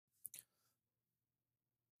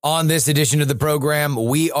On this edition of the program,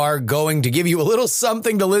 we are going to give you a little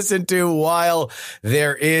something to listen to while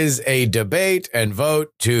there is a debate and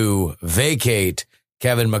vote to vacate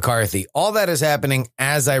Kevin McCarthy. All that is happening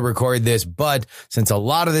as I record this, but since a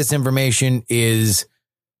lot of this information is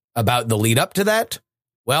about the lead up to that,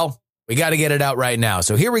 well, we got to get it out right now.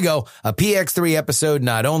 So here we go. A PX3 episode,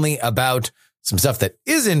 not only about some stuff that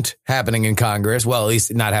isn't happening in Congress, well, at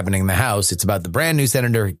least not happening in the House. It's about the brand new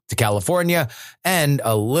senator to California and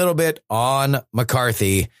a little bit on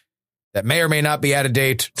McCarthy that may or may not be out of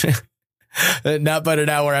date. Not but an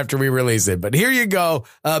hour after we release it. But here you go.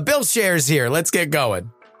 Bill Shares here. Let's get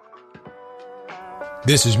going.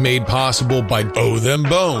 This is made possible by Oh Them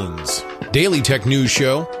Bones, Daily Tech News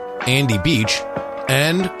Show, Andy Beach,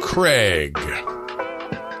 and Craig.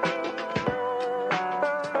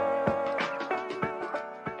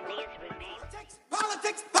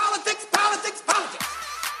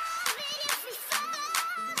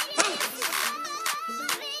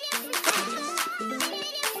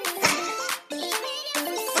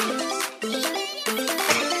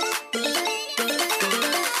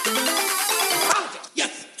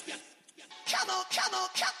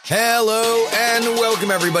 Hello and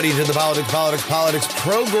welcome everybody to the Politics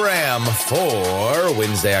program for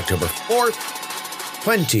Wednesday, October 4th,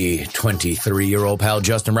 2023. Your old pal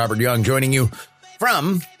Justin Robert Young joining you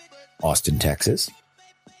from Austin, Texas.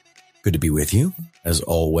 Good to be with you as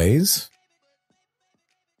always.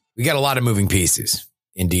 We got a lot of moving pieces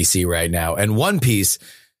in DC right now, and one piece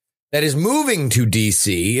that is moving to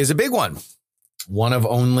DC is a big one. One of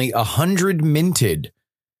only 100 minted.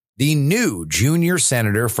 The new junior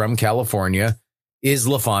senator from California is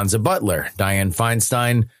LaFonza Butler. Dianne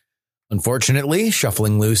Feinstein, unfortunately,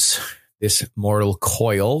 shuffling loose this mortal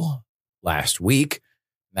coil last week.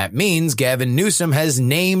 That means Gavin Newsom has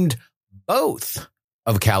named both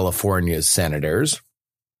of California's senators.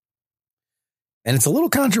 And it's a little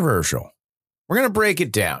controversial. We're going to break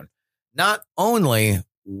it down. Not only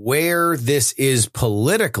where this is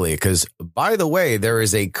politically, because, by the way, there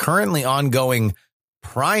is a currently ongoing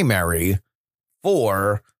primary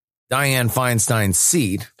for Dianne Feinstein's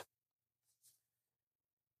seat.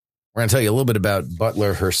 We're going to tell you a little bit about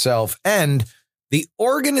Butler herself and the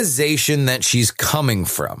organization that she's coming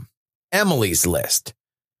from, Emily's List,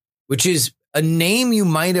 which is a name you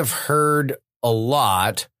might have heard a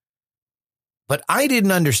lot, but I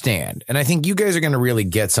didn't understand. And I think you guys are going to really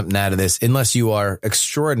get something out of this unless you are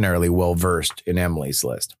extraordinarily well versed in Emily's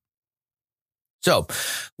List. So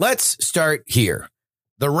let's start here.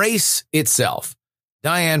 The race itself.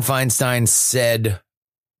 Dianne Feinstein said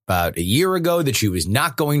about a year ago that she was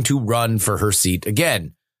not going to run for her seat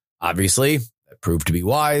again. Obviously, that proved to be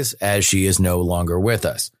wise as she is no longer with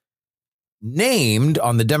us. Named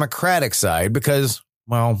on the Democratic side because,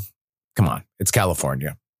 well, come on, it's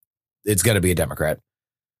California. It's going to be a Democrat.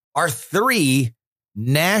 Are three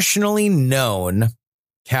nationally known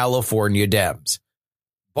California Dems.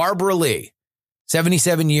 Barbara Lee,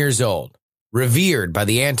 77 years old. Revered by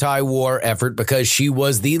the anti-war effort because she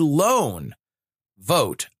was the lone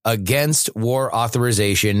vote against war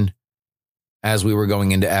authorization as we were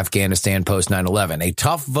going into Afghanistan post 9/11. A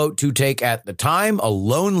tough vote to take at the time, a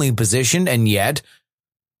lonely position, and yet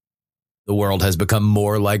the world has become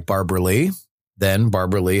more like Barbara Lee than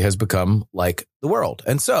Barbara Lee has become like the world.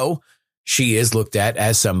 And so she is looked at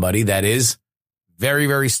as somebody that is very,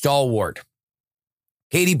 very stalwart.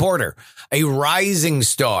 Katie Porter, a rising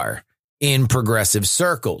star in progressive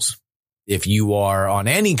circles. If you are on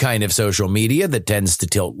any kind of social media that tends to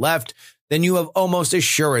tilt left, then you have almost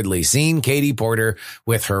assuredly seen Katie Porter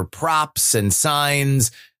with her props and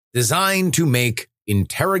signs designed to make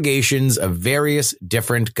interrogations of various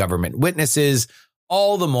different government witnesses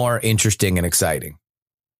all the more interesting and exciting.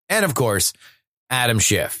 And of course, Adam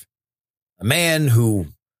Schiff, a man who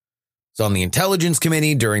was on the Intelligence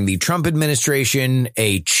Committee during the Trump administration,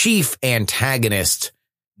 a chief antagonist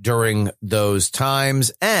during those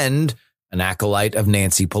times, and an acolyte of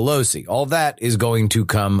Nancy Pelosi. All that is going to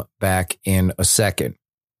come back in a second.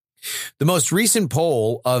 The most recent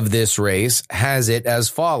poll of this race has it as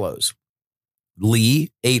follows. Lee,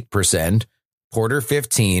 8%, Porter,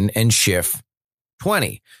 15%, and Schiff,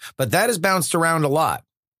 20%. But that has bounced around a lot.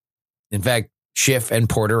 In fact, Schiff and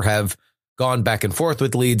Porter have gone back and forth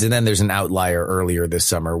with leads, and then there's an outlier earlier this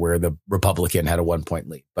summer where the Republican had a 1-point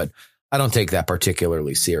lead. But I don't take that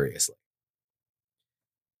particularly seriously.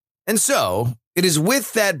 And so it is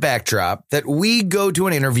with that backdrop that we go to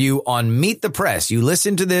an interview on Meet the Press. You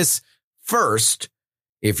listen to this first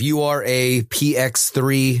if you are a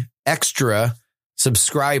PX3 extra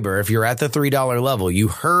subscriber. If you're at the $3 level, you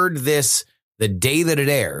heard this the day that it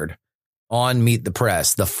aired on Meet the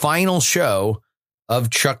Press, the final show of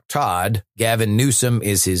Chuck Todd. Gavin Newsom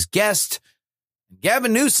is his guest.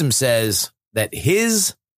 Gavin Newsom says that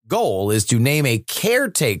his goal is to name a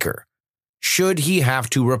caretaker should he have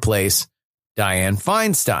to replace Dianne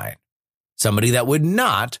Feinstein, somebody that would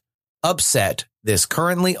not upset this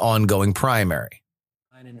currently ongoing primary.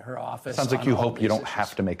 In her office. Sounds like you hope you don't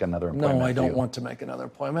have to make another appointment. No, I don't want to make another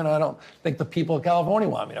appointment. I don't think the people of California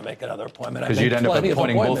want me to make another appointment. Because you'd end up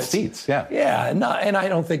appointing both seats. Yeah. Yeah, and I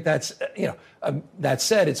don't think that's, that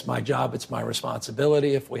said, it's my job, it's my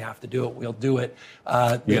responsibility. If we have to do it, we'll do it.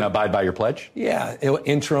 You're going to abide by your pledge? Yeah,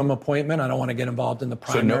 interim appointment. I don't want to get involved in the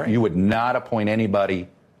primary. So no, you would not appoint anybody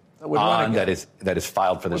that is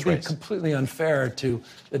filed for this race? It would be completely unfair to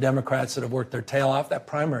the Democrats that have worked their tail off. That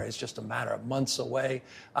primary is just a matter of months away.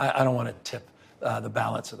 I don't want to tip the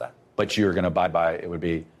balance of that. But you're going to abide by, it would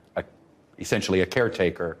be essentially a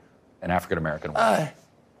caretaker, an African-American woman.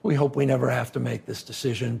 We hope we never have to make this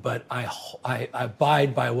decision, but I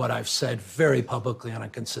abide by what I've said very publicly on a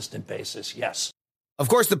consistent basis, yes. Of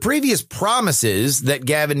course, the previous promises that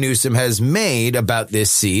Gavin Newsom has made about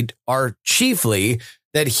this seat are chiefly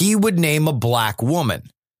that he would name a black woman.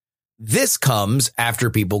 This comes after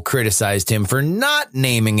people criticized him for not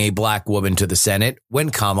naming a black woman to the Senate when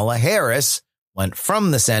Kamala Harris went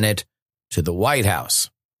from the Senate to the White House.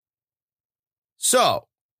 So,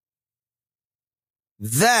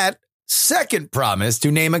 that second promise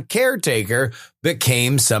to name a caretaker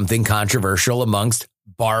became something controversial amongst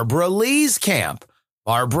Barbara Lee's camp.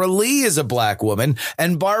 Barbara Lee is a black woman,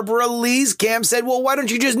 and Barbara Lee's camp said, well, why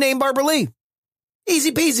don't you just name Barbara Lee?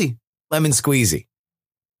 Easy peasy, lemon squeezy.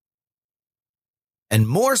 And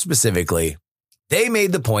more specifically, they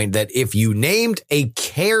made the point that if you named a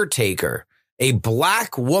caretaker, a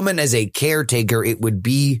black woman as a caretaker, it would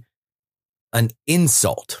be an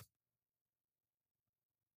insult.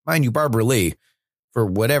 Mind you, Barbara Lee, for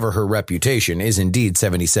whatever her reputation, is indeed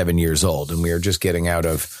 77 years old. And we are just getting out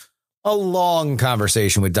of a long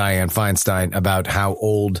conversation with Dianne Feinstein about how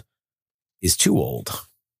old is too old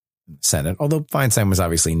in the Senate, although Feinstein was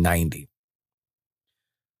obviously 90.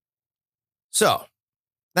 So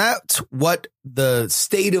that's what the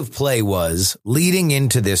state of play was leading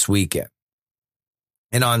into this weekend.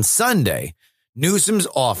 And on Sunday, Newsom's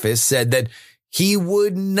office said that he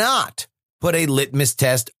would not put a litmus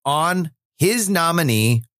test on his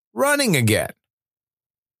nominee running again.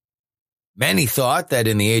 Many thought that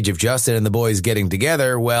in the age of Justin and the boys getting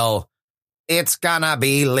together, well, it's gonna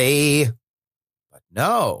be Lee. But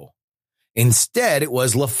no. Instead, it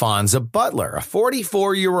was LaFonza Butler, a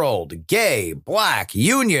 44-year-old gay, black,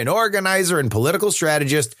 union organizer and political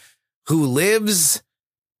strategist who lives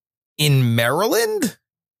in Maryland.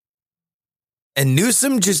 And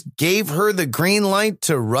Newsom just gave her the green light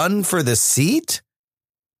to run for the seat.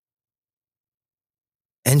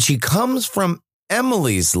 And she comes from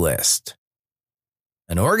Emily's List,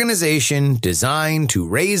 an organization designed to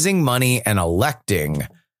raising money and electing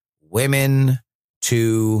women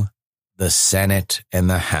to the Senate and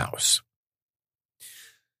the House.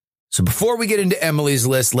 So before we get into Emily's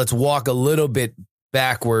List, let's walk a little bit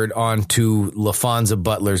backward onto LaFonza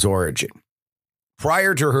Butler's origin.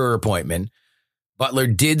 Prior to her appointment, Butler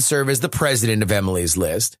did serve as the president of Emily's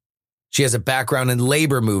List. She has a background in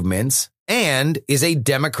labor movements and is a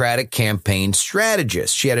Democratic campaign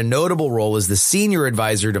strategist. She had a notable role as the senior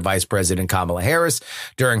advisor to Vice President Kamala Harris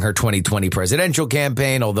during her 2020 presidential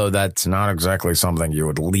campaign, although that's not exactly something you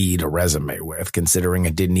would lead a resume with, considering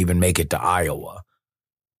it didn't even make it to Iowa.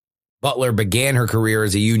 Butler began her career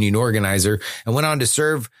as a union organizer and went on to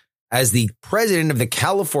serve as the president of the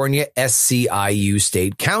California SCIU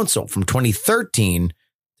State Council from 2013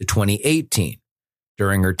 to 2018.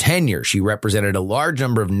 During her tenure, she represented a large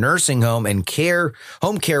number of nursing home and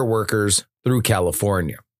home care workers through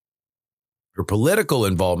California. Her political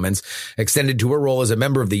involvements extended to her role as a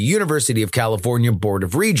member of the University of California Board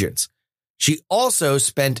of Regents. She also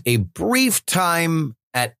spent a brief time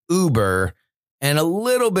at Uber and a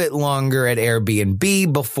little bit longer at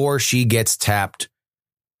Airbnb before she gets tapped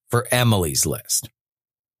for Emily's List.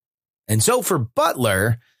 And so for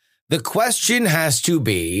Butler, the question has to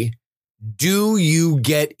be, do you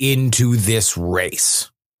get into this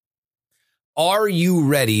race? Are you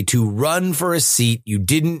ready to run for a seat you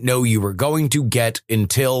didn't know you were going to get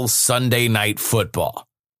until Sunday Night Football?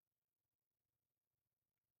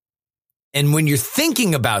 And when you're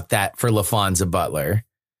thinking about that for LaFonza Butler,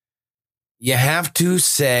 you have to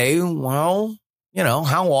say, well,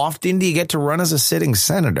 how often do you get to run as a sitting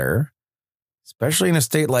senator, especially in a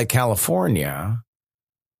state like California,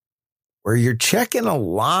 where you're checking a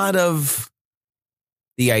lot of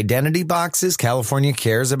the identity boxes. California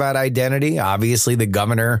cares about identity. Obviously, the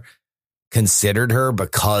governor considered her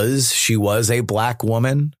because she was a black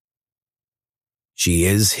woman. She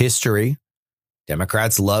is history.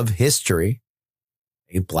 Democrats love history.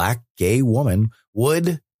 A black gay woman.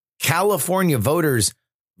 Would California voters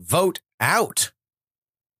vote out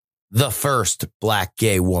the first black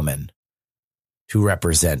gay woman to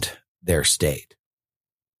represent their state?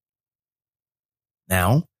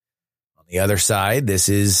 Now, on the other side, this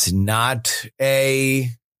is not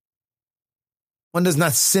one does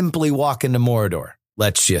not simply walk into Mordor,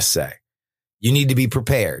 let's just say. You need to be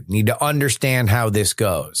prepared, need to understand how this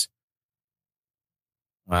goes.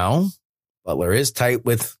 Well, Butler is tight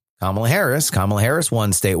with Kamala Harris. Kamala Harris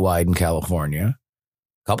won statewide in California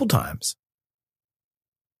a couple times.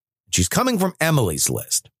 She's coming from Emily's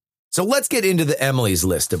list. So let's get into the Emily's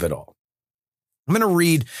list of it all. I'm going to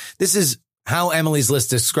read. This is how Emily's list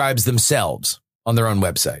describes themselves on their own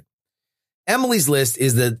website. Emily's list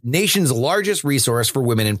is the nation's largest resource for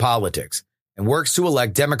women in politics and works to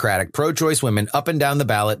elect Democratic pro-choice women up and down the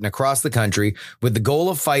ballot and across the country with the goal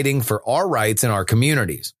of fighting for our rights in our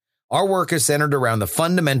communities. Our work is centered around the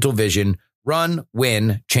fundamental vision, run,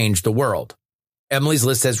 win, change the world. Emily's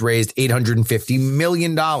list has raised $850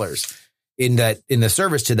 million in the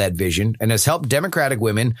service to that vision and has helped Democratic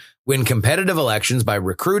women win competitive elections by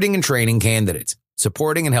recruiting and training candidates,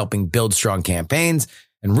 supporting and helping build strong campaigns,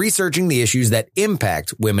 and researching the issues that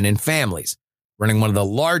impact women and families, running one of the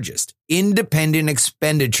largest independent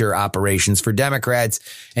expenditure operations for Democrats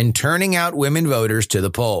and turning out women voters to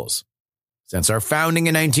the polls. Since our founding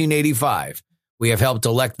in 1985, we have helped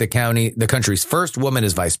elect the country's first woman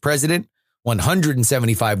as vice president,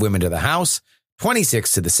 175 women to the House,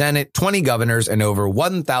 26 to the Senate, 20 governors, and over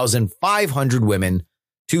 1,500 women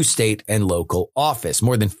to state and local office.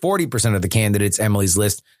 More than 40% of the candidates Emily's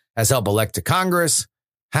list has helped elect to Congress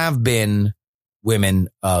have been women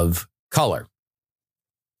of color.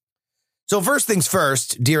 So first things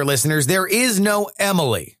first, dear listeners, there is no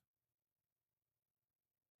Emily.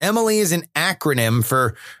 Emily is an acronym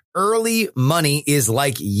for early money is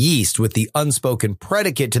like yeast, with the unspoken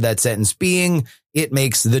predicate to that sentence being it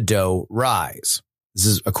makes the dough rise. This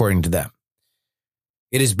is according to them.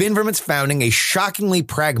 It has been from its founding a shockingly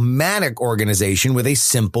pragmatic organization with a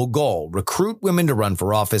simple goal: recruit women to run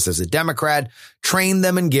for office as a Democrat, train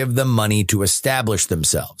them, and give them money to establish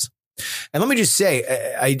themselves. And let me just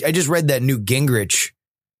say, I just read that Newt Gingrich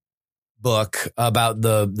book about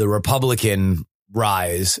the Republican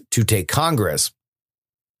rise to take Congress.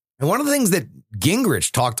 And one of the things that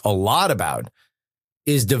Gingrich talked a lot about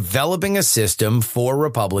is developing a system for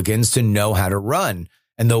Republicans to know how to run.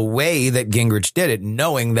 And the way that Gingrich did it,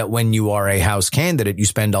 knowing that when you are a House candidate, you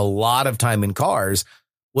spend a lot of time in cars,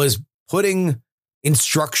 was putting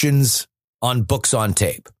instructions on books on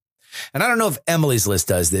tape. And I don't know if Emily's list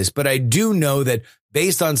does this, but I do know that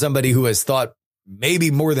based on somebody who has thought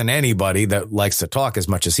maybe more than anybody that likes to talk as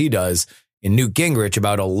much as he does in Newt Gingrich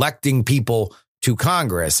about electing people to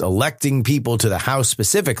Congress, electing people to the House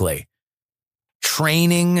specifically,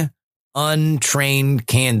 training untrained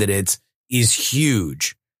candidates is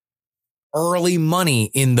huge. Early money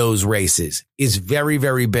in those races is very,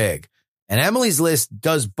 very big. And Emily's list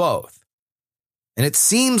does both. And it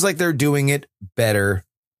seems like they're doing it better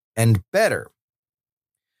and better.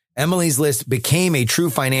 Emily's list became a true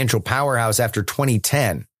financial powerhouse after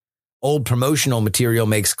 2010. Old promotional material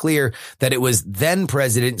makes clear that it was then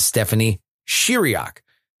President Stephanie Shiriak,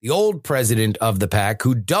 the old president of the PAC,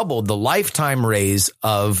 who doubled the lifetime raise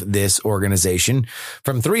of this organization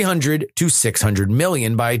from 300 to 600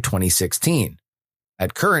 million by 2016.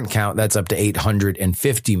 At current count, that's up to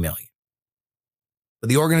 850 million. But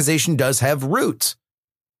the organization does have roots.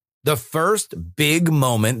 The first big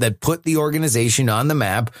moment that put the organization on the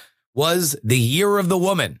map was the Year of the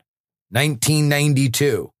Woman,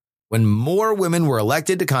 1992, when more women were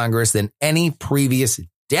elected to Congress than any previous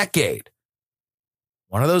decade.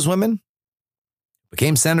 One of those women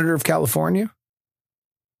became Senator of California,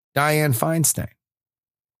 Dianne Feinstein.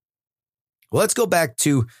 Well, let's go back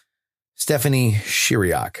to Stephanie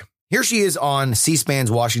Shiriak. Here she is on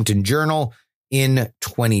C-SPAN's Washington Journal in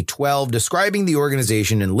 2012, describing the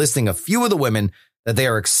organization and listing a few of the women that they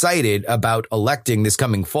are excited about electing this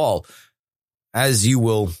coming fall. As you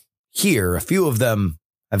will hear, a few of them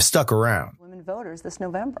have stuck around. Women voters this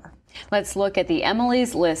November. Let's look at the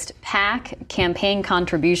Emily's List PAC campaign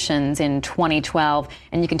contributions in 2012.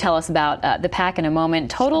 And you can tell us about the PAC in a moment.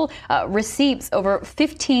 Total receipts over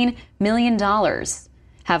 $15 million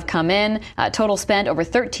have come in. Total spent over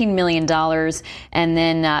 $13 million. And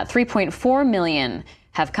then $3.4 million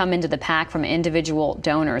have come into the PAC from individual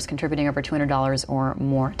donors contributing over $200 or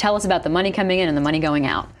more. Tell us about the money coming in and the money going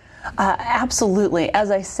out. Absolutely.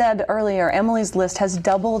 As I said earlier, Emily's List has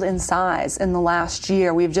doubled in size in the last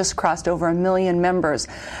year. We've just crossed over 1 million members.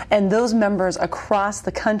 And those members across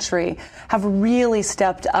the country have really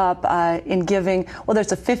stepped up in giving, whether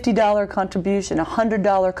it's a $50 contribution, a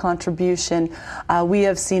 $100 contribution. We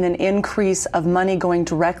have seen an increase of money going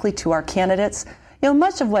directly to our candidates. You know,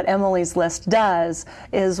 much of what Emily's List does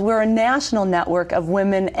is we're a national network of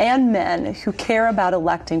women and men who care about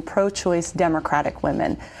electing pro-choice Democratic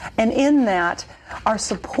women. And in that, our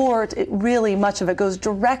support, really much of it goes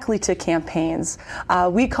directly to campaigns.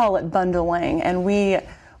 We call it bundling, and we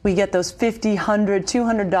get those $50, $100,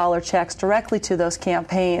 $200 checks directly to those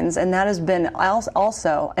campaigns, and that has been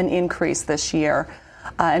also an increase this year.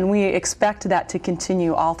 And we expect that to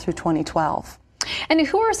continue all through 2012. And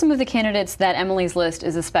who are some of the candidates that Emily's List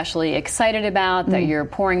is especially excited about, that you're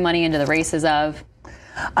pouring money into the races of?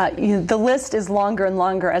 The list is longer and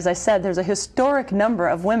longer. As I said, there's a historic number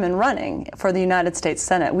of women running for the United States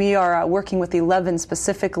Senate. We are working with 11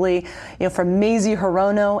 specifically, from Mazie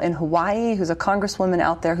Hirono in Hawaii, who's a congresswoman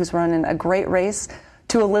out there who's running a great race,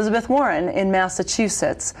 to Elizabeth Warren in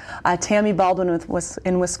Massachusetts, Tammy Baldwin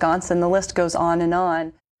in Wisconsin. The list goes on and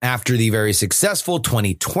on. After the very successful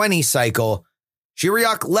 2020 cycle,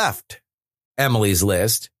 Chiriac left Emily's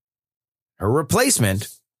List. Her replacement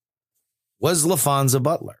was LaFonza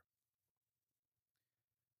Butler.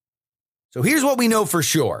 So here's what we know for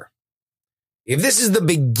sure. If this is the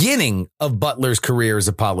beginning of Butler's career as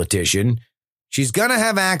a politician, she's going to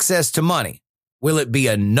have access to money. Will it be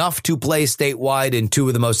enough to play statewide in two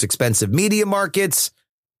of the most expensive media markets?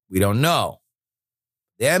 We don't know.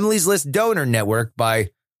 The Emily's List donor network, by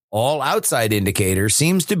all outside indicators,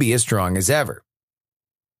 seems to be as strong as ever.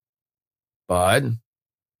 But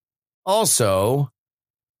also,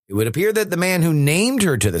 it would appear that the man who named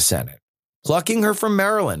her to the Senate, plucking her from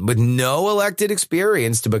Maryland with no elected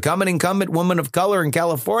experience to become an incumbent woman of color in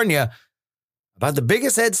California, about the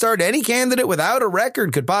biggest head start any candidate without a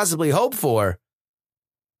record could possibly hope for.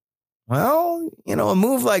 Well, a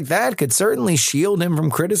move like that could certainly shield him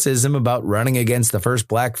from criticism about running against the first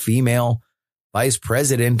black female vice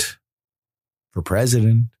president for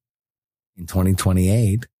president in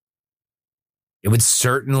 2028. It would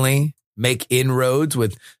certainly make inroads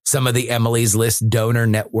with some of the Emily's List donor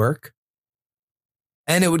network.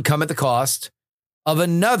 And it would come at the cost of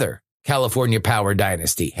another California power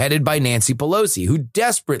dynasty headed by Nancy Pelosi, who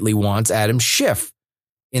desperately wants Adam Schiff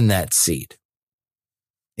in that seat.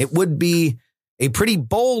 It would be a pretty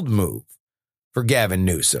bold move for Gavin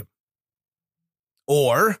Newsom.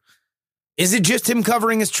 Or is it just him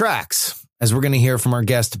covering his tracks, as we're going to hear from our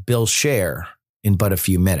guest Bill Scher in but a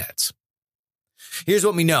few minutes? Here's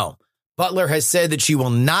what we know. Butler has said that she will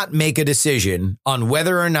not make a decision on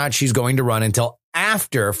whether or not she's going to run until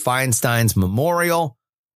after Feinstein's memorial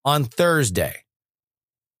on Thursday.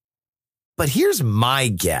 But here's my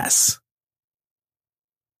guess.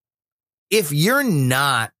 If you're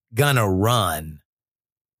not gonna run,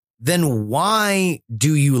 then why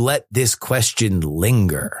do you let this question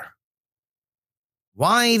linger?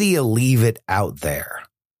 Why do you leave it out there?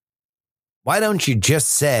 Why don't you just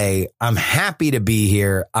say, I'm happy to be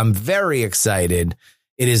here. I'm very excited.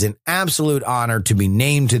 It is an absolute honor to be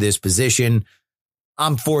named to this position.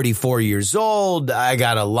 I'm 44 years old. I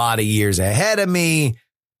got a lot of years ahead of me.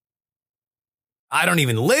 I don't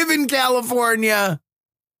even live in California.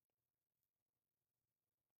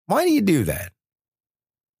 Why do you do that?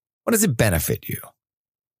 What does it benefit you?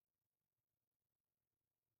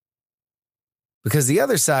 Because the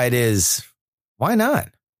other side is, why not?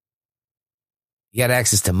 You got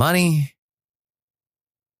access to money.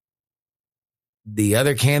 The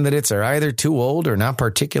other candidates are either too old or not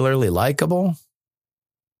particularly likable.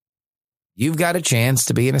 You've got a chance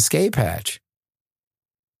to be an escape hatch.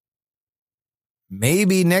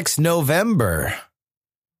 Maybe next November,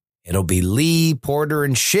 it'll be Lee, Porter,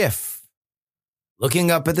 and Schiff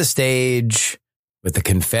looking up at the stage with the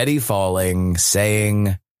confetti falling,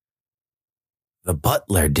 saying, the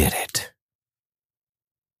Butler did it.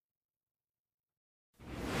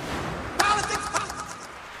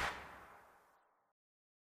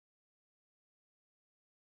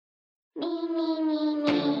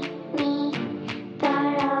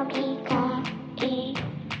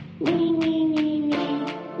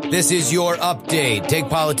 This is your update.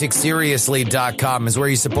 TakePoliticsSeriously.com is where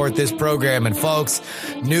you support this program. And folks,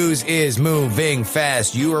 news is moving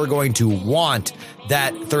fast. You are going to want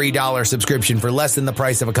that $3 subscription for less than the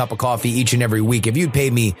price of a cup of coffee each and every week. If you'd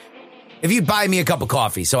buy me a cup of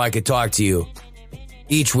coffee so I could talk to you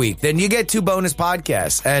each week, then you get 2 bonus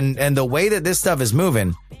podcasts. And the way that this stuff is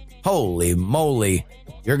moving, holy moly,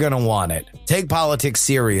 you're going to want it.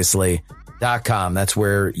 TakePoliticsSeriously.com. That's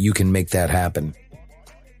where you can make that happen.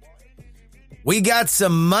 We got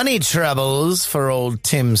some money troubles for old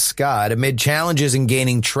Tim Scott. Amid challenges in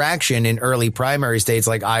gaining traction in early primary states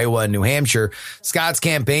like Iowa and New Hampshire, Scott's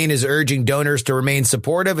campaign is urging donors to remain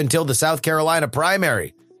supportive until the South Carolina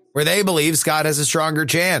primary, where they believe Scott has a stronger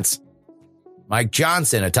chance. Mike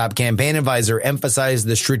Johnson, a top campaign advisor, emphasized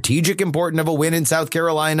the strategic importance of a win in South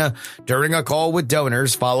Carolina during a call with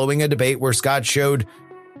donors following a debate where Scott showed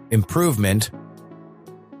improvement.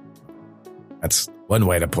 That's one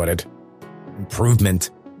way to put it.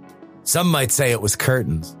 Improvement. Some might say it was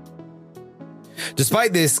curtains.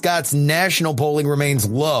 Despite this, Scott's national polling remains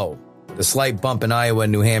low, with a slight bump in Iowa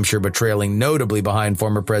and New Hampshire, but trailing notably behind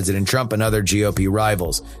former President Trump and other GOP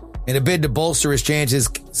rivals. In a bid to bolster his chances,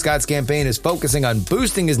 Scott's campaign is focusing on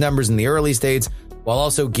boosting his numbers in the early states while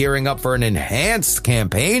also gearing up for an enhanced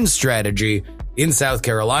campaign strategy in South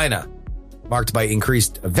Carolina. Marked by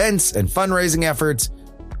increased events and fundraising efforts,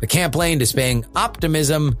 the campaign displaying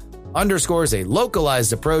optimism underscores a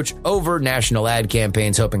localized approach over national ad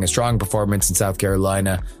campaigns, hoping a strong performance in South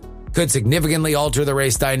Carolina could significantly alter the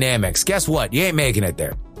race dynamics. Guess what? You ain't making it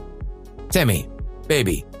there. Timmy,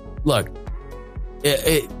 baby, look,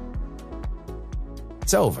 it's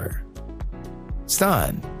over. It's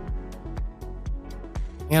done.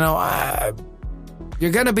 You know,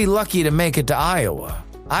 you're going to be lucky to make it to Iowa.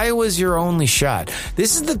 Iowa's your only shot.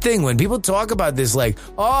 This is the thing when people talk about this like,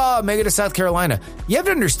 oh, make it to South Carolina. You have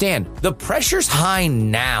to understand the pressure's high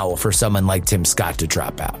now for someone like Tim Scott to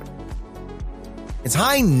drop out. It's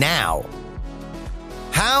high now.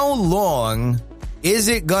 How long is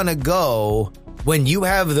it going to go when you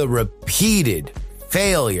have the repeated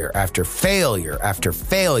failure after failure after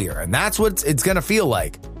failure? And that's what it's going to feel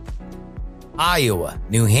like. Iowa,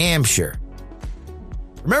 New Hampshire.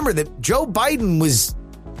 Remember that Joe Biden was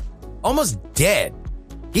almost dead.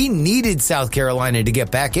 He needed South Carolina to get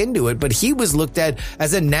back into it, but he was looked at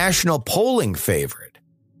as a national polling favorite.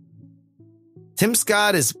 Tim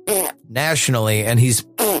Scott is nationally and he's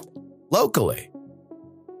locally.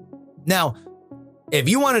 Now, if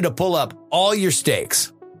you wanted to pull up all your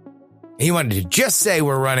stakes and you wanted to just say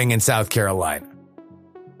we're running in South Carolina,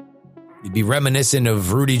 you'd be reminiscent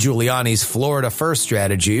of Rudy Giuliani's Florida first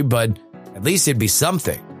strategy, but at least it'd be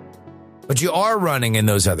something. But you are running in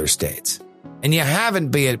those other states, and you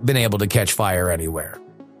haven't been able to catch fire anywhere.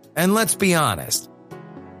 And let's be honest,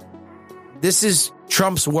 this is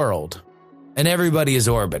Trump's world, and everybody is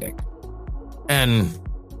orbiting. And,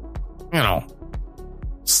 you know,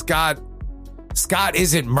 Scott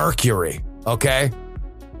isn't Mercury, okay?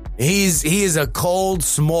 He is a cold,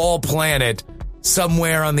 small planet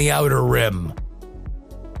somewhere on the outer rim.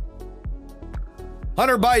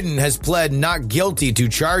 Hunter Biden has pled not guilty to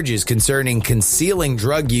charges concerning concealing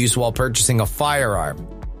drug use while purchasing a firearm.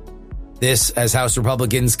 This as House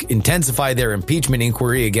Republicans intensify their impeachment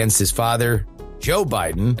inquiry against his father, Joe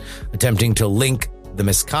Biden, attempting to link the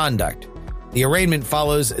misconduct. The arraignment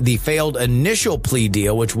follows the failed initial plea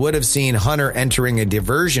deal, which would have seen Hunter entering a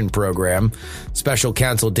diversion program. Special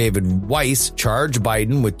counsel David Weiss charged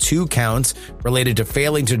Biden with 2 counts related to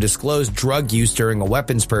failing to disclose drug use during a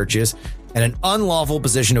weapons purchase and an unlawful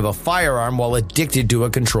possession of a firearm while addicted to a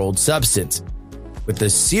controlled substance, with the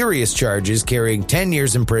serious charges carrying 10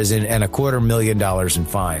 years in prison and $250,000 in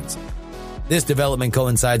fines. This development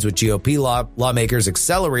coincides with GOP lawmakers'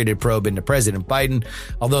 accelerated probe into President Biden,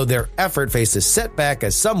 although their effort faced a setback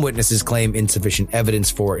as some witnesses claim insufficient evidence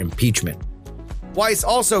for impeachment. Weiss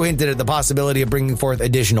also hinted at the possibility of bringing forth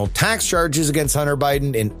additional tax charges against Hunter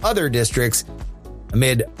Biden in other districts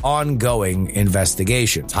amid ongoing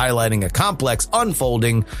investigations, highlighting a complex,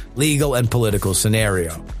 unfolding legal and political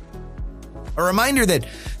scenario. A reminder that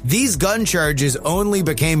these gun charges only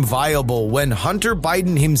became viable when Hunter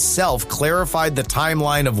Biden himself clarified the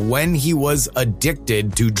timeline of when he was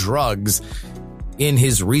addicted to drugs in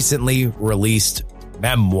his recently released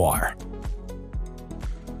memoir.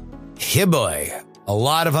 Hey boy, a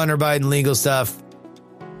lot of Hunter Biden legal stuff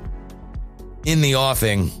in the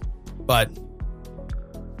offing, but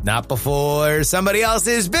not before somebody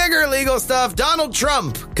else's bigger legal stuff. Donald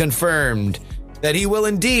Trump confirmed that he will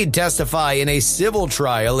indeed testify in a civil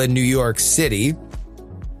trial in New York City.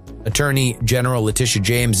 Attorney General Letitia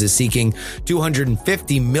James is seeking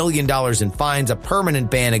 $250 million in fines, a permanent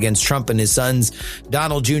ban against Trump and his sons,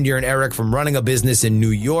 Donald Jr. and Eric, from running a business in New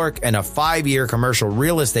York, and a 5-year commercial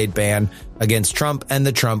real estate ban against Trump and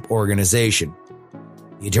the Trump Organization.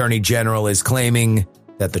 The Attorney General is claiming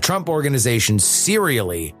that the Trump Organization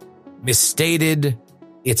serially misstated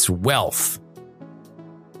its wealth.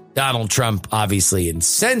 Donald Trump obviously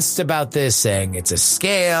incensed about this, saying it's a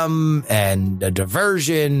scam and a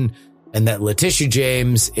diversion, and that Letitia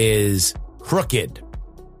James is crooked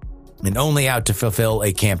and only out to fulfill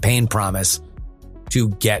a campaign promise to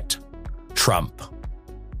get Trump.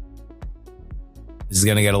 This is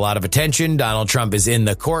going to get a lot of attention. Donald Trump is in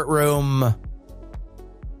the courtroom.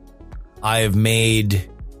 I have made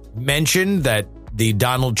mention that the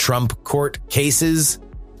Donald Trump court cases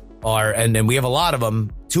are, and we have a lot of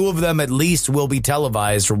them, 2 of them at least will be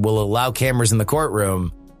televised or will allow cameras in the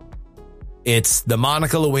courtroom. It's the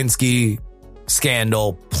Monica Lewinsky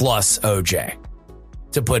scandal plus OJ,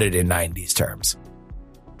 to put it in 90s terms.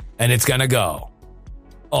 And it's going to go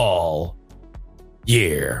all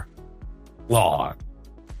year long.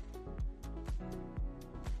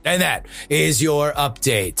 And that is your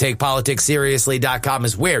update. TakePoliticsSeriously.com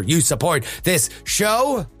is where you support this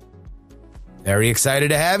show. Very excited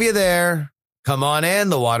to have you there. Come on in.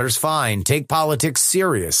 The water's fine.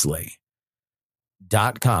 TakePoliticsSeriously.com.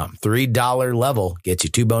 $3 level gets you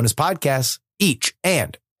 2 bonus podcasts each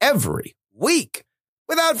and every week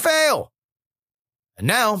without fail. And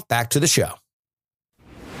now back to the show.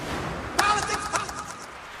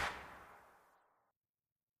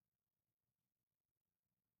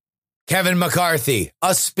 Kevin McCarthy,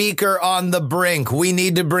 a speaker on the brink. We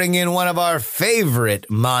need to bring in one of our favorite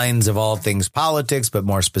minds of all things politics, but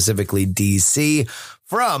more specifically DC,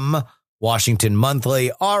 from Washington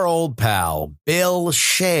Monthly. Our old pal, Bill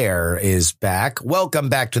Scher, is back. Welcome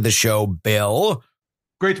back to the show, Bill.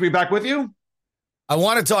 Great to be back with you. I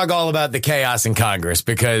want to talk all about the chaos in Congress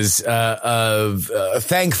because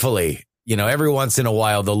thankfully, you know, every once in a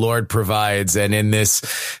while the Lord provides, and in this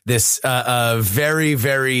very,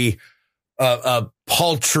 very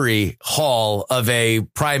paltry haul of a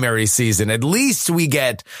primary season, at least we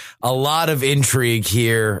get a lot of intrigue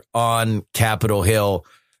here on Capitol Hill.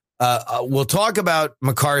 We'll talk about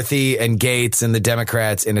McCarthy and Gates and the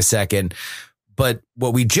Democrats in a second. But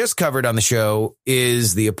what we just covered on the show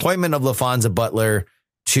is the appointment of LaFonza Butler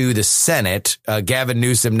to the Senate. Gavin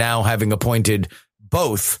Newsom now having appointed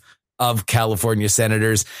both of California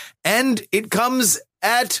senators. And it comes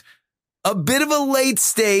at a bit of a late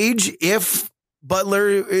stage if Butler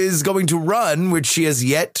is going to run, which she has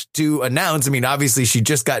yet to announce. I mean, obviously, she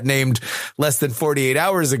just got named less than 48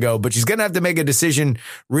 hours ago, but she's going to have to make a decision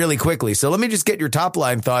really quickly. So let me just get your top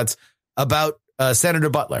line thoughts about Senator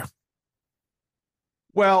Butler.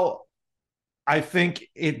 Well, I think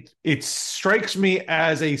it strikes me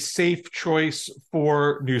as a safe choice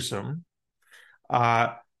for Newsom.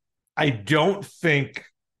 I don't think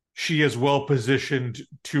she is well positioned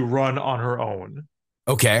to run on her own.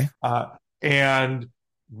 Okay. And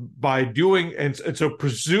by doing, and so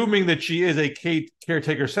presuming that she is a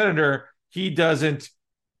caretaker senator, he doesn't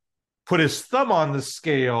put his thumb on the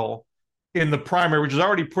scale in the primary, which is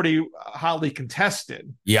already pretty hotly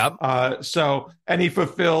contested. Yep. And he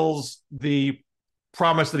fulfills the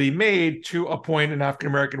promise that he made to appoint an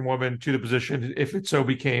African-American woman to the position if it so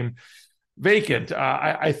became vacant.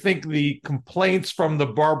 I think the complaints from the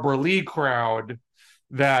Barbara Lee crowd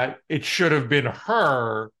that it should have been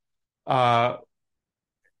her, that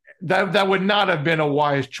would not have been a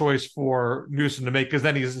wise choice for Newsom to make, because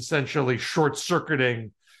then he's essentially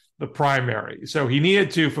short-circuiting the primary. So he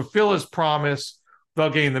needed to fulfill his promise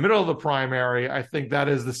without getting in the middle of the primary. I think that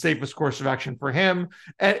is the safest course of action for him.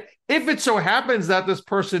 And if it so happens that this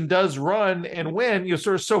person does run and win,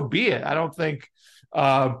 so be it. I don't think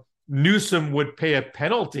Newsom would pay a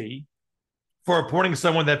penalty for appointing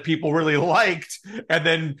someone that people really liked and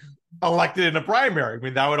then elected in a primary. I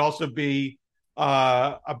mean, that would also be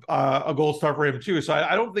a gold star for him too. So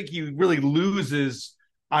I don't think he really loses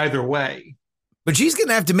either way. But she's going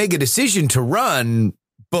to have to make a decision to run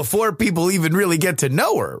before people even really get to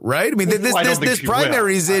know her, right? I mean, this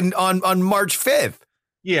primary is on March 5th.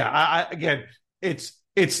 Yeah, again,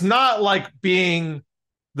 it's not like being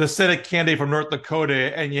the Senate candidate from North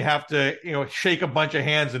Dakota and you have to, shake a bunch of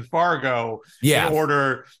hands in Fargo in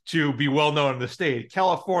order to be well known in the state.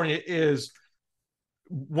 California is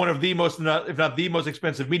one of the most, if not the most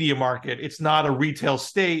expensive media market. It's not a retail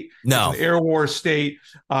state. No. It's an air war state.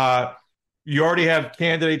 You already have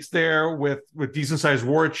candidates there with decent-sized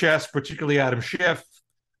war chests, particularly Adam Schiff.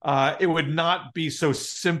 It would not be so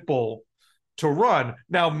simple to run.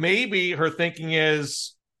 Now, maybe her thinking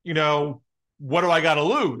is, what do I got to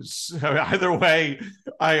lose? Either way,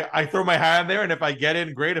 I throw my hat in there, and if I get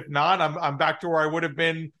in, great. If not, I'm back to where I would have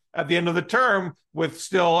been at the end of the term with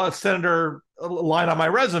still a senator line on my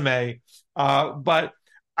resume. But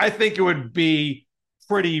I think it would be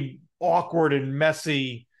pretty awkward and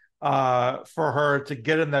messy for her to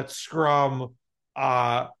get in that scrum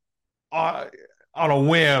on a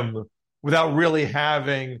whim without really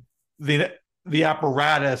having the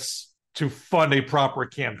apparatus to fund a proper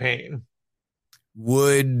campaign.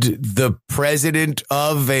 Would the president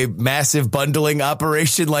of a massive bundling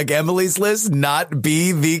operation like Emily's List not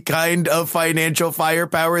be the kind of financial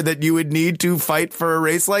firepower that you would need to fight for a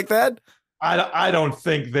race like that? I don't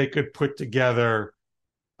think they could put together.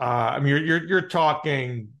 I mean, you're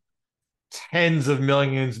talking tens of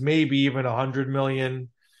millions, maybe even 100 million.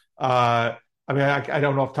 I mean, I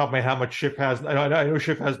don't know off the top of my head how much Schiff has. I know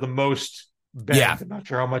Schiff has the most. Yeah, I'm not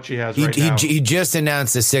sure how much he has right now. He just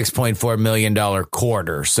announced a $6.4 million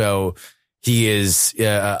quarter, so he is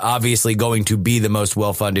obviously going to be the most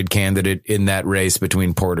well-funded candidate in that race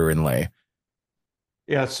between Porter and Lay.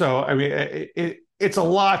 Yeah, so I mean, it's a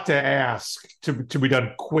lot to ask to be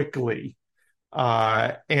done quickly,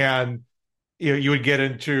 and you would get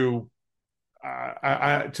into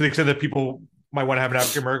to the extent that people might want to have an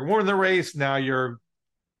African American woman in the race. Now you're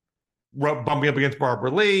bumping up against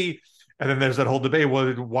Barbara Lee. And then there's that whole debate,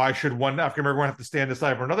 well, why should one African-American woman have to stand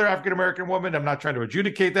aside for another African-American woman? I'm not trying to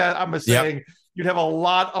adjudicate that. I'm just saying you'd have a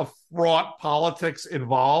lot of fraught politics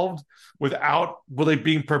involved without really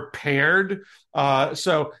being prepared.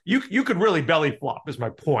 So you could really belly flop is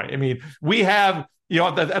my point. I mean, we have,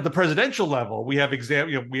 at the presidential level, we have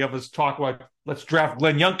we have this talk about let's draft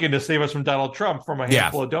Glenn Youngkin to save us from Donald Trump from a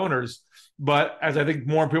handful of donors. But as I think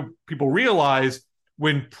more people realize,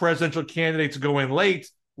 when presidential candidates go in late,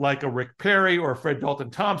 like a Rick Perry or Fred Dalton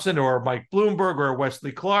Thompson or Mike Bloomberg or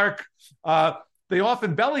Wesley Clark, they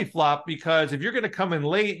often belly flop because if you're going to come in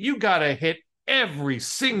late, you got to hit every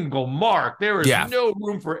single mark. There is no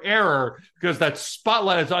room for error because that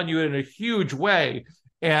spotlight is on you in a huge way.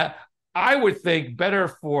 And I would think better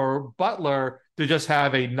for Butler to just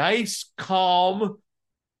have a nice, calm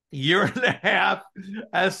year and a half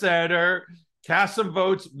as senator, cast some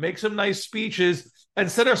votes, make some nice speeches, and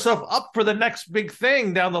set herself up for the next big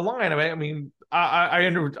thing down the line. I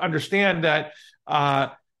understand that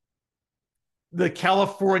a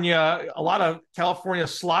lot of California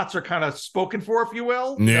slots are kind of spoken for, if you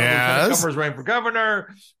will. Yes. Governor's running for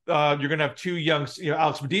governor. You're going to have two young,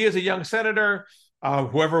 Alex Medea is a young senator.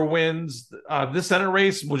 Whoever wins this Senate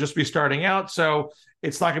race will just be starting out. So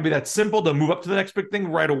it's not going to be that simple to move up to the next big thing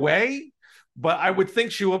right away. But I would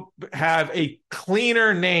think she will have a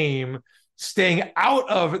cleaner name staying out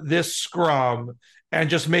of this scrum and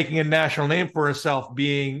just making a national name for herself,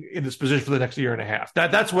 being in this position for the next year and a half.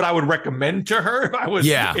 That's what I would recommend to her if I was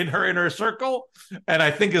in her inner circle, and I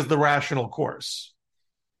think is the rational course.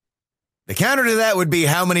 The counter to that would be,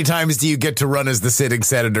 how many times do you get to run as the sitting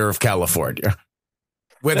senator of California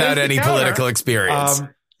without any political experience?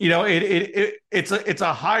 It's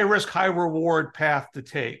a high risk, high reward path to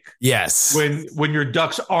take. Yes. When your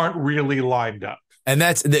ducks aren't really lined up. And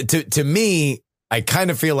that's to me, I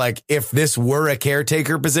kind of feel like if this were a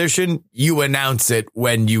caretaker position, you announce it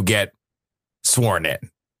when you get sworn in.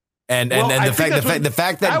 And then the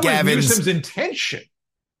fact that Gavin's Newsom's intention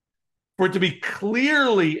for it to be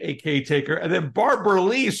clearly a caretaker, and then Barbara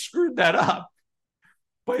Lee screwed that up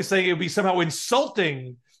by saying it would be somehow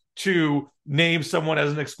insulting to name someone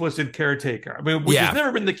as an explicit caretaker. I mean, which has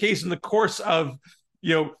never been the case in the course of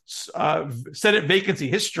Senate vacancy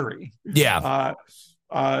history. No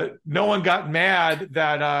one got mad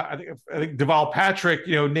that I think Deval Patrick,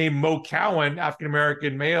 named Mo Cowan, African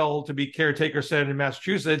American male, to be caretaker senator in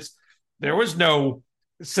Massachusetts. There was no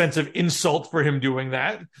sense of insult for him doing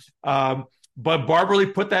that. But Barbara Lee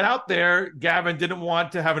put that out there. Gavin didn't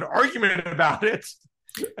want to have an argument about it.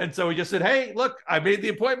 And so he just said, hey, look, I made the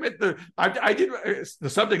appointment. The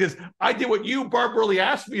subject is, I did what you, Barbara Lee,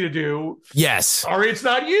 asked me to do. Yes. Sorry, it's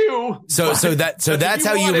not you. So that's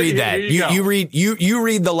how you read that. You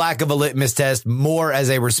read the lack of a litmus test more as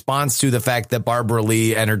a response to the fact that Barbara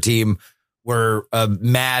Lee and her team were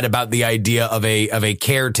mad about the idea of a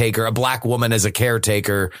caretaker, a black woman as a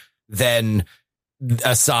caretaker, than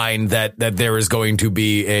a sign that there is going to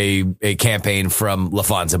be a campaign from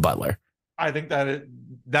LaFonza Butler. I think that's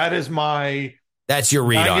your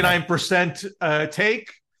read 99%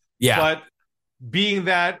 take. Yeah. But being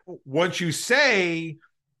that once you say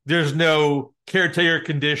there's no caretaker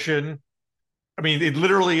condition, I mean, it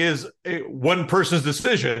literally is one person's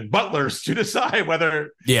decision, Butler's, to decide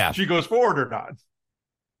whether she goes forward or not.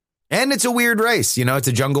 And it's a weird race. It's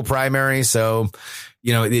a jungle primary. So,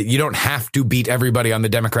 you don't have to beat everybody on the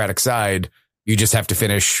Democratic side. You just have to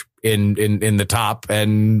finish in the top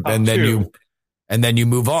and then you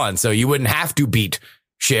move on. So you wouldn't have to beat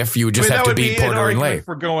Schiff. You would just have to beat Porter and Lay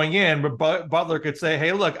for going in. But Butler could say,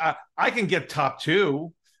 hey, look, I can get top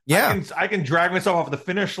two. Yeah. I can drag myself off the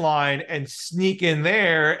finish line and sneak in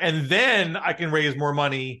there, and then I can raise more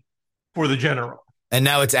money for the general. And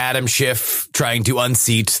now it's Adam Schiff trying to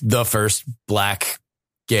unseat the first black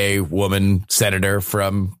gay woman senator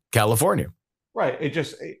from California. Right.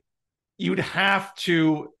 You'd have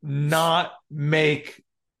to not make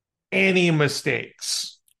any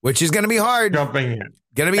mistakes. Which is going to be hard. Jumping in.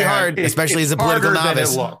 Going to be hard, especially as a political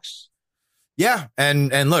novice. Than it looks. Yeah.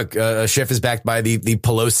 And look, Schiff is backed by the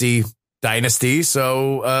Pelosi dynasty.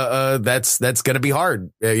 So that's going to be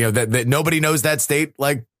hard. That nobody knows that state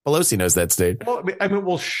like Pelosi knows that state.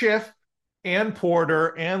 Well, Schiff and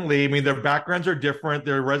Porter and Lee, their backgrounds are different.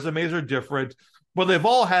 Their resumes are different, but they've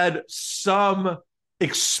all had some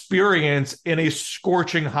experience in a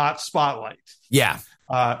scorching hot spotlight. Yeah.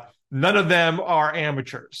 None of them are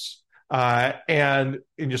amateurs. And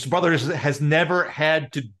just brother has never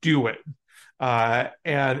had to do it.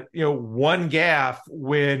 And one gaffe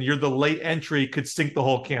when you're the late entry could sink the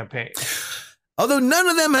whole campaign. Although none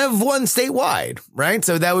of them have won statewide, right?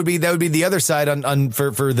 So that would be the other side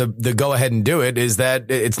for the go ahead and do it, is that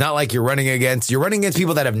it's not like you're running against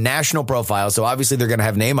people that have national profiles. So obviously they're going to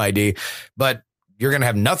have name ID, but you're going to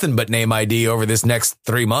have nothing but name ID over this next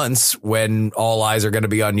 3 months when all eyes are going to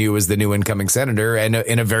be on you as the new incoming senator and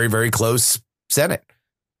in a very, very close Senate.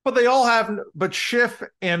 But Schiff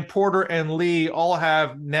and Porter and Lee all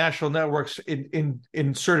have national networks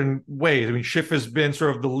in certain ways. Schiff has been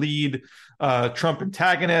sort of the lead Trump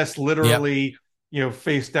antagonist, literally,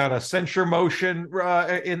 faced down a censure motion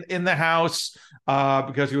in the House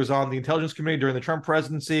because he was on the Intelligence Committee during the Trump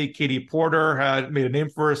presidency. Katie Porter had made a name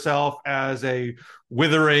for herself as a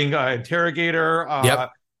withering interrogator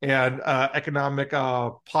and economic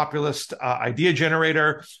populist idea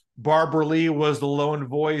generator. Barbara Lee was the lone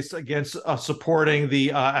voice against supporting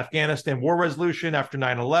the Afghanistan war resolution after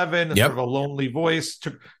 9/11. Sort of a lonely voice.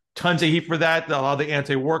 Took tons of heat for that. A lot of the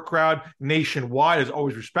anti-war crowd nationwide has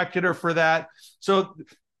always respected her for that. So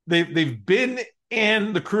they've been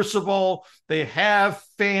in the crucible. They have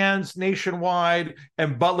fans nationwide.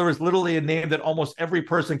 And Butler is literally a name that almost every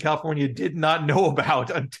person in California did not know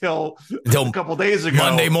about until a couple days ago.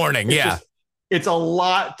 Monday morning, It's a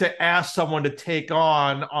lot to ask someone to take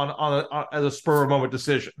on as a spur of the moment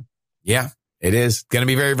decision. Yeah, it is going to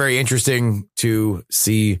be very, very interesting to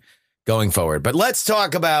see going forward. But let's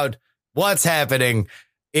talk about what's happening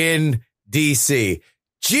in D.C.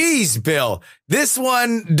 Jeez, Bill, this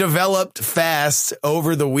one developed fast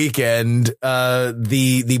over the weekend.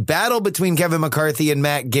 The battle between Kevin McCarthy and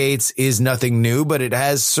Matt Gaetz is nothing new, but it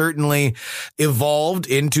has certainly evolved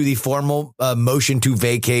into the formal motion to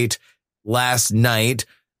vacate last night.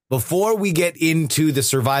 Before we get into the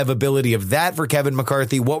survivability of that for Kevin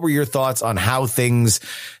McCarthy, what were your thoughts on how things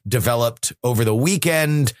developed over the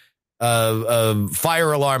weekend?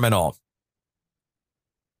 Fire alarm and all.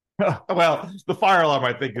 Well, the fire alarm,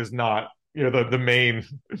 I think, is not the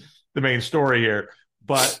main story here.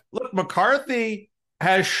 But look, McCarthy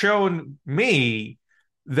has shown me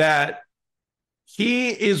that he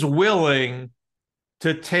is willing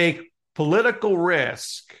to take political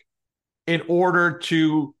risk in order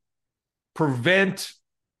to prevent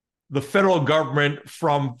the federal government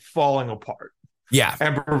from falling apart. Yeah.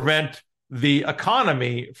 And prevent the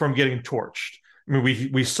economy from getting torched.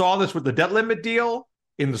 We saw this with the debt limit deal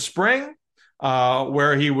in the spring,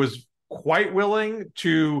 where he was quite willing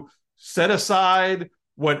to set aside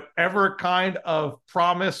whatever kind of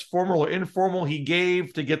promise, formal or informal, he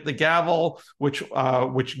gave to get the gavel, which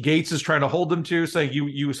Gaetz is trying to hold him to, saying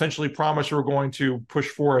you essentially promised you were going to push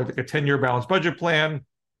for a 10-year balanced budget plan,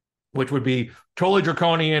 which would be totally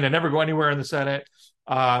draconian and never go anywhere in the Senate.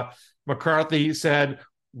 McCarthy said,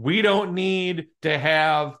 we don't need to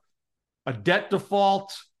have a debt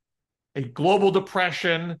default, a global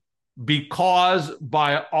depression, because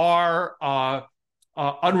by our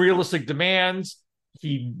unrealistic demands.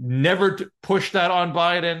 He never pushed that on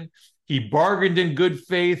Biden. He bargained in good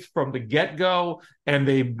faith from the get-go, and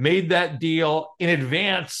they made that deal in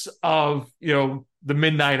advance of the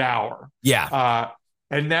midnight hour. Yeah.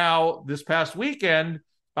 And now this past weekend,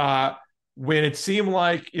 when it seemed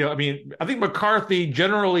like I think McCarthy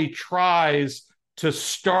generally tries to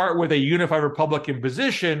start with a unified Republican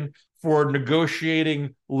position for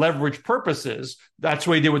negotiating leverage purposes. That's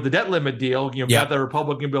what he did with the debt limit deal. Got the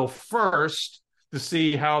Republican bill first to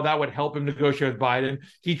see how that would help him negotiate with Biden.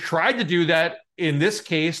 He tried to do that in this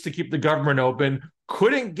case to keep the government open,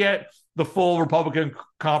 couldn't get the full Republican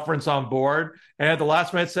conference on board, and at the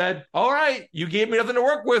last minute said, all right, you gave me nothing to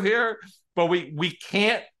work with here, but we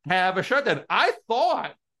can't have a shutdown. I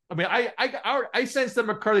thought, I sensed that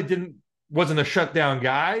McCarthy wasn't a shutdown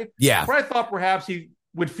guy. Yeah. But I thought perhaps he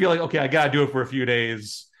would feel like, okay, I got to do it for a few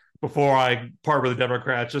days before I part with the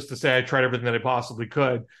Democrats, just to say I tried everything that I possibly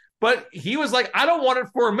could. But he was like, I don't want it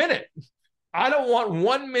for a minute. I don't want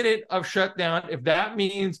 1 minute of shutdown. If that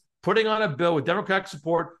means putting on a bill with Democratic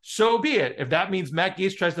support, so be it. If that means Matt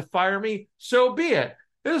Gaetz tries to fire me, so be it.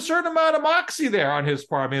 There's a certain amount of moxie there on his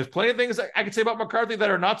part. I mean, there's plenty of things I can say about McCarthy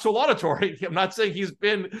that are not so laudatory. I'm not saying he's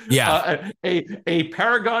been a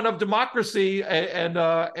paragon of democracy and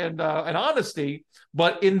honesty,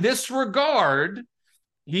 but in this regard,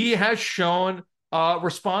 he has shown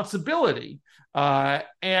responsibility.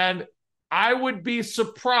 And I would be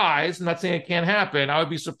surprised, I'm not saying it can't happen, I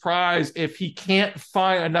would be surprised if he can't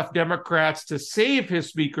find enough Democrats to save his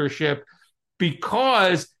speakership,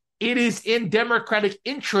 because it is in Democratic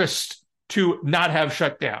interest to not have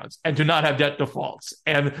shutdowns and to not have debt defaults.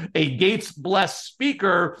 And a Gaetz-blessed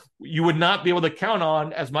speaker, you would not be able to count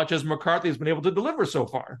on as much as McCarthy has been able to deliver so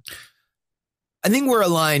far. I think we're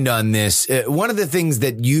aligned on this. One of the things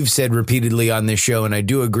that you've said repeatedly on this show, and I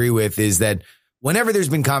do agree with, is that whenever there's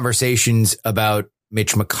been conversations about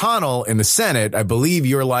Mitch McConnell in the Senate, I believe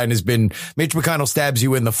your line has been Mitch McConnell stabs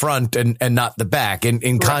you in the front and not the back. And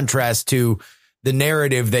in contrast to the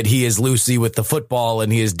narrative that he is loosey with the football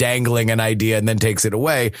and he is dangling an idea and then takes it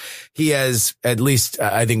away, he has, at least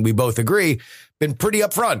I think we both agree, been pretty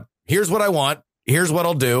upfront. Here's what I want. Here's what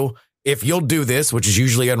I'll do. If you'll do this, which is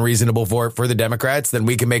usually unreasonable for the Democrats, then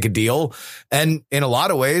we can make a deal. And in a lot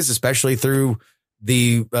of ways, especially through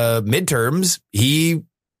the midterms, he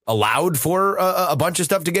allowed for a bunch of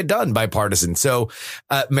stuff to get done bipartisan. So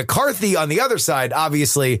McCarthy on the other side,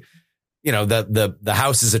 obviously, you know, the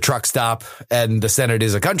House is a truck stop and the Senate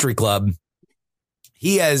is a country club.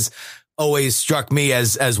 He has always struck me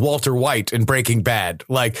as Walter White in Breaking Bad.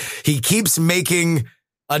 Like, he keeps making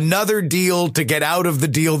another deal to get out of the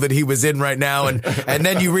deal that he was in right now. And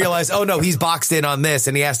then you realize, oh no, he's boxed in on this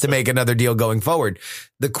and he has to make another deal going forward.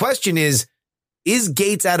 The question is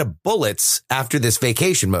Gaetz out of bullets after this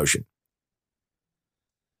vacation motion?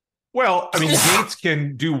 Well, I mean, Gaetz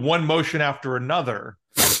can do one motion after another.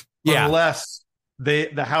 Unless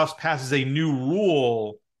the House passes a new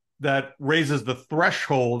rule that raises the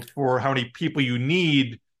threshold for how many people you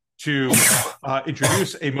need to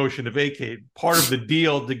introduce a motion to vacate. Part of the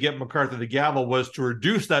deal to get McCarthy the gavel was to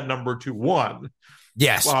reduce that number to one.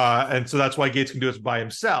 Yes. And so that's why Gaetz can do this by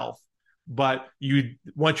himself. But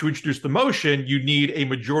once you introduce the motion, you need a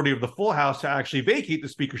majority of the full House to actually vacate the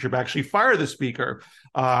speakership, actually fire the speaker.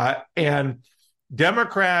 And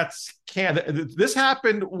Democrats can. This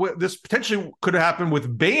potentially could have happened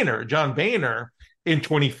with John Boehner, in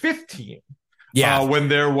 2015. When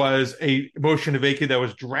there was a motion to vacate that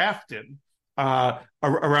was drafted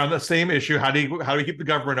around the same issue. How do you keep the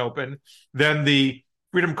government open? Then the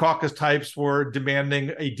Freedom Caucus types were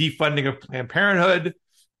demanding a defunding of Planned Parenthood.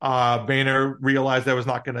 Boehner realized that was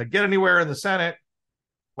not going to get anywhere in the Senate,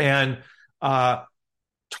 and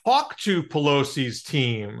talked to Pelosi's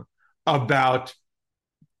team about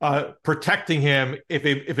protecting him if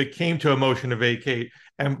it came to a motion to vacate.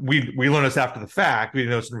 And we learned this after the fact. We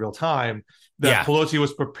didn't know this in real time, that Pelosi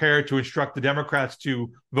was prepared to instruct the Democrats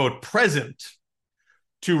to vote present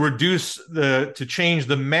to change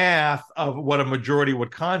the math of what a majority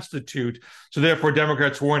would constitute. So therefore,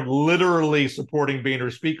 Democrats weren't literally supporting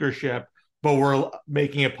Boehner's speakership, but were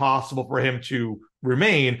making it possible for him to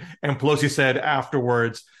remain. And Pelosi said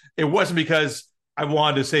afterwards, it wasn't because I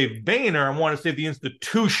wanted to save Boehner. I wanted to save the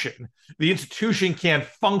institution. The institution can't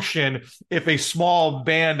function if a small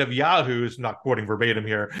band of yahoos, not quoting verbatim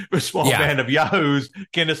here, but a small band of yahoos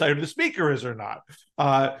can decide who the speaker is or not.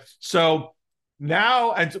 But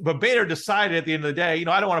Boehner decided at the end of the day,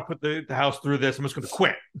 I don't want to put the House through this. I'm just going to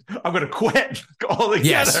quit. I'm going to quit altogether.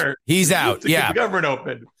 Yes, he's out. To keep the government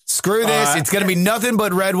open. Screw this. It's going to be nothing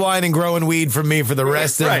but red wine and growing weed from me for the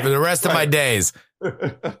rest of my days.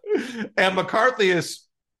 And McCarthy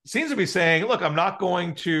seems to be saying, look, I'm not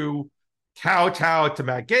going to kowtow to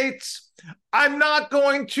Matt Gaetz. I'm not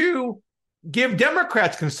going to give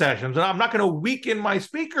Democrats concessions, and I'm not going to weaken my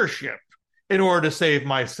speakership in order to save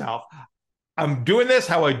myself. I'm doing this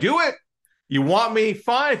how I do it. You want me?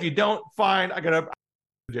 Fine. If you don't, fine. I got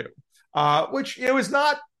to do. Which is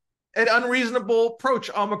not an unreasonable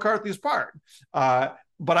approach on McCarthy's part.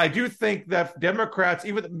 But I do think that Democrats,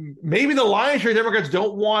 even maybe the lion's share of Democrats,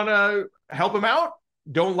 don't want to help him out,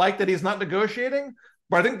 don't like that he's not negotiating.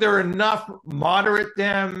 But I think there are enough moderate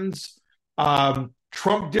Dems,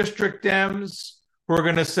 Trump district Dems, who are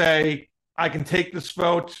going to say, I can take this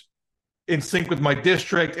vote in sync with my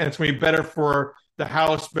district, and it's going to be better for the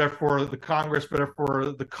House, better for the Congress, better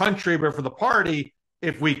for the country, better for the party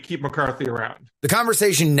if we keep McCarthy around. The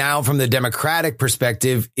conversation now from the Democratic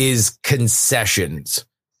perspective is concessions.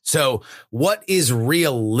 So what is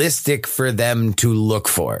realistic for them to look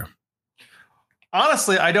for?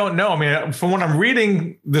 Honestly, I don't know. I mean, from what I'm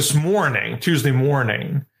reading this morning, Tuesday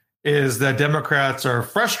morning, is that Democrats are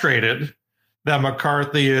frustrated that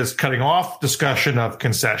McCarthy is cutting off discussion of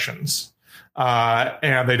concessions.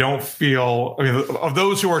 And they don't feel, I mean, of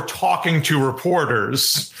those who are talking to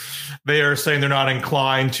reporters, they are saying they're not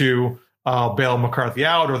inclined to bail McCarthy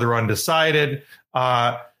out, or they're undecided.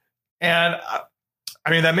 And I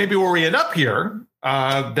mean, that may be where we end up here,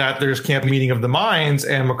 that there's camp meeting of the minds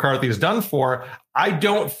and McCarthy is done for. I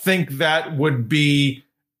don't think that would be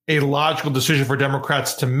a logical decision for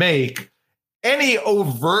Democrats to make. Any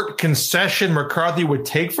overt concession McCarthy would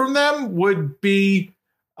take from them would be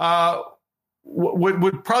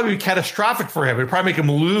would probably be catastrophic for him. It would probably make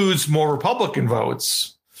him lose more Republican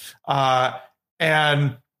votes,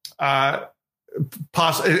 and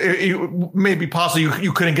maybe possibly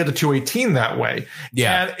you couldn't get to 218 that way.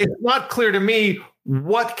 Yeah, and it's not clear to me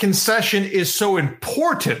what concession is so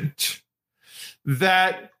important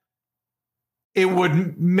that it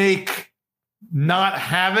would make not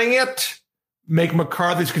having it make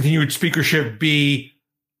McCarthy's continued speakership be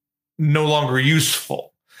no longer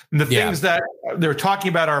useful. And the things that they're talking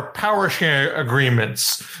about are power share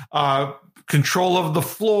agreements, control of the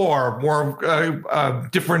floor, more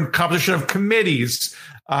different composition of committees.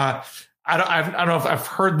 I don't know if I've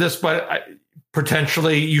heard this, but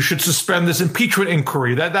potentially you should suspend this impeachment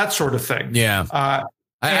inquiry, that sort of thing. Yeah.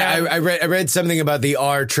 I read something about the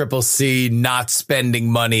RCCC not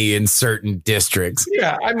spending money in certain districts.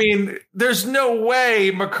 Yeah, I mean, there's no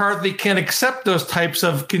way McCarthy can accept those types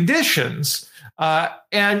of conditions.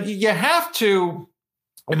 And you have to,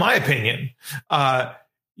 in my opinion,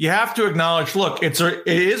 you have to acknowledge, look, it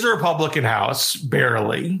is a Republican House,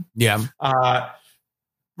 barely. Yeah.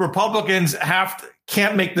 Republicans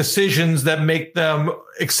can't make decisions that make them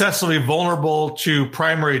excessively vulnerable to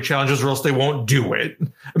primary challenges, or else they won't do it.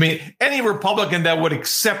 I mean, any Republican that would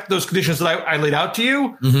accept those conditions that I laid out to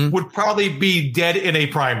you would probably be dead in a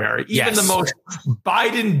primary. Even the most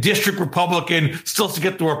Biden district Republican still has to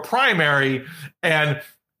get through a primary, and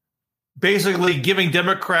basically giving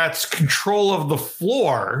Democrats control of the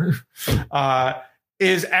floor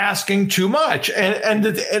is asking too much. And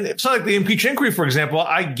it's not like the impeachment inquiry, for example.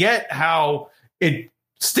 I get how it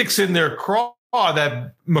sticks in their craw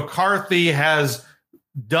that McCarthy has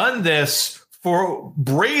done this for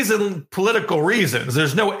brazen political reasons.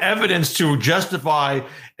 There's no evidence to justify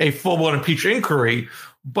a full-blown impeachment inquiry.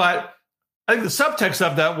 But I think the subtext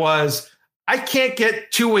of that was, I can't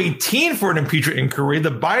get 218 for an impeachment inquiry. The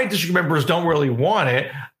Biden district members don't really want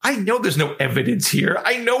it. I know there's no evidence here.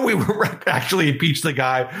 I know we were actually impeached the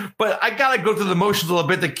guy, but I got to go through the motions a little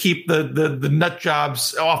bit to keep the nut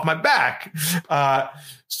jobs off my back.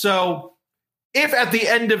 So if at the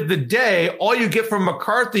end of the day, all you get from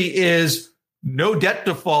McCarthy is no debt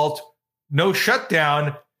default, no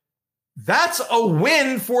shutdown, that's a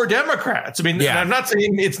win for Democrats. I mean, I'm not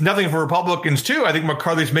saying it's nothing for Republicans, too. I think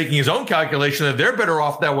McCarthy's making his own calculation that they're better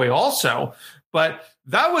off that way also. But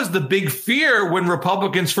that was the big fear when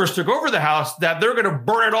Republicans first took over the House, that they're going to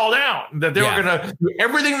burn it all down, that they were going to do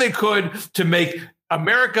everything they could to make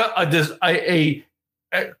America a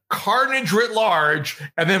carnage writ large,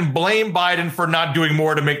 and then blame Biden for not doing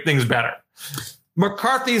more to make things better.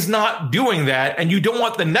 McCarthy's not doing that, and you don't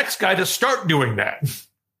want the next guy to start doing that.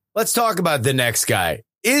 Let's talk about the next guy.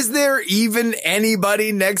 Is there even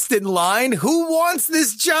anybody next in line? Who wants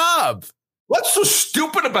this job? What's so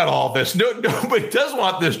stupid about all this? Nobody does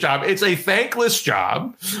want this job. It's a thankless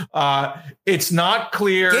job. It's not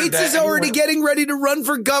clear. Gates is already getting ready to run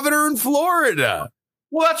for governor in Florida.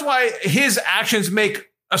 Well, that's why his actions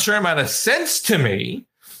make a certain amount of sense to me,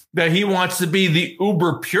 that he wants to be the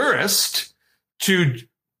uber purist to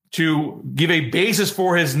give a basis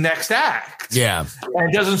for his next act. Yeah.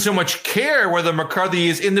 And doesn't so much care whether McCarthy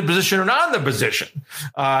is in the position or not in the position.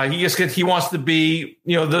 He wants to be,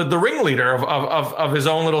 the ringleader of his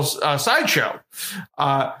own little sideshow.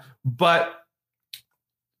 But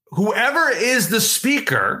whoever is the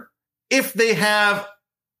speaker, if they have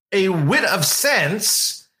a whit of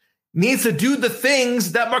sense, needs to do the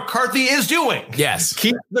things that McCarthy is doing. Yes.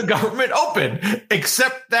 Keep the government open,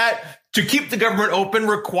 except that to keep the government open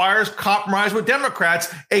requires compromise with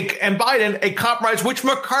Democrats and Biden, a compromise which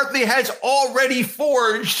McCarthy has already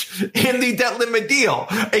forged in the debt limit deal,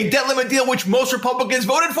 a debt limit deal which most Republicans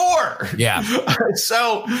voted for. Yeah.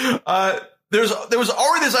 So there was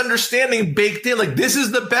already this understanding baked in, like, this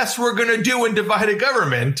is the best we're going to do in divided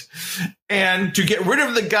government. And to get rid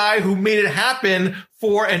of the guy who made it happen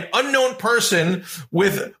for an unknown person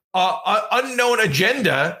with an unknown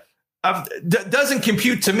agenda doesn't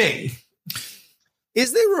compute to me.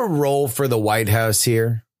 Is there a role for the White House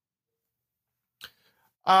here?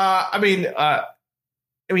 I mean,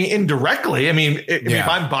 indirectly. If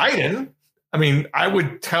I'm Biden, I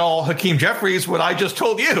would tell Hakeem Jeffries what I just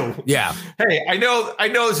told you. Yeah. Hey, I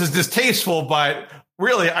know this is distasteful, but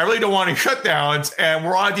I really don't want any shutdowns, and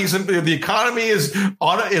we're on a decent. The economy is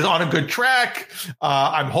on a good track.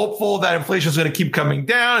 I'm hopeful that inflation is going to keep coming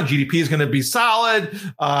down. GDP is going to be solid.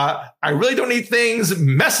 I really don't need things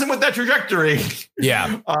messing with that trajectory.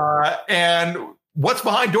 Yeah. And what's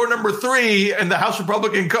behind door number 3 in the House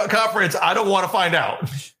Republican conference, I don't want to find out.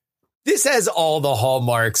 This has all the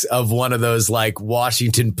hallmarks of one of those like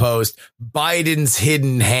Washington Post, Biden's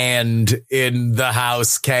hidden hand in the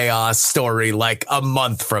House chaos story like a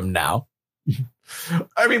month from now.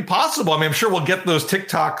 Possible. I'm sure we'll get those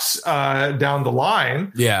TikToks down the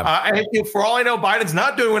line. Yeah. For all I know, Biden's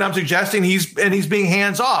not doing what I'm suggesting. He's being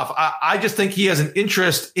hands off. I just think he has an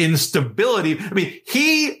interest in stability.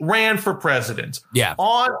 He ran for president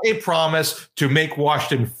on a promise to make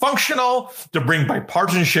Washington functional, to bring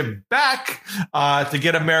bipartisanship back, to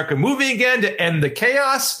get America moving again, to end the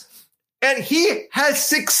chaos. And he has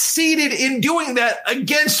succeeded in doing that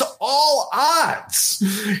against all odds.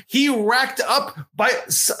 He racked up by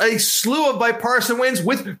a slew of bipartisan wins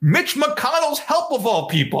with Mitch McConnell's help, of all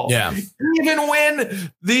people. Yeah. Even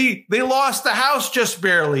when they lost the House just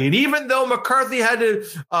barely. And even though McCarthy had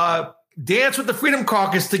to dance with the Freedom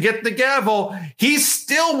Caucus to get the gavel, he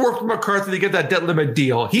still worked with McCarthy to get that debt limit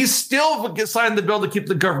deal. He still signed the bill to keep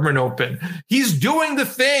the government open. He's doing the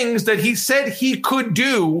things that he said he could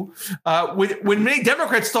do when many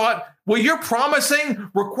Democrats thought, well, you're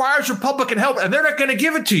promising requires Republican help and they're not going to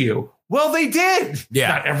give it to you. Well, they did. Yeah.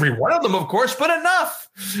 Not every one of them, of course, but enough.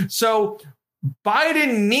 So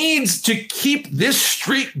Biden needs to keep this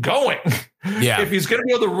streak going. Yeah. If he's going to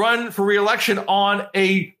be able to run for re-election on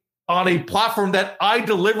a platform that I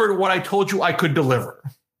delivered what I told you I could deliver.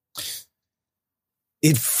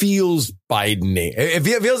 It feels Biden-y. It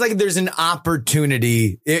feels like there's an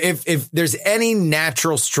opportunity. If there's any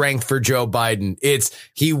natural strength for Joe Biden, it's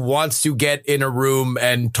he wants to get in a room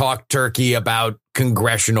and talk turkey about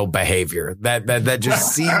congressional behavior. That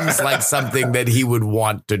just seems like something that he would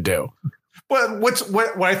want to do. But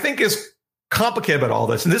what I think is complicated about all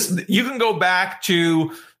this, and this you can go back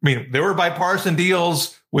to, there were bipartisan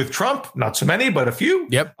deals with Trump, not so many, but a few.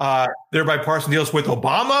 Yep. There are bipartisan deals with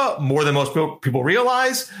Obama, more than most people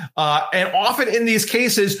realize. And often in these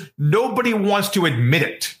cases, nobody wants to admit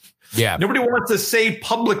it. Yeah. Nobody wants to say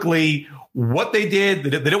publicly what they did.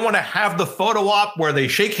 They don't want to have the photo op where they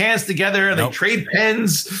shake hands together and they trade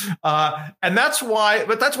pens. And that's why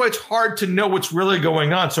it's hard to know what's really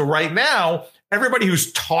going on. So right now, everybody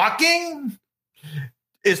who's talking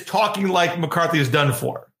is talking like McCarthy is done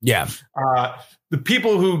for. Yeah. The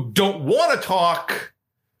people who don't want to talk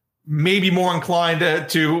may be more inclined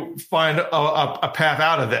to find a path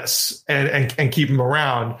out of this and keep them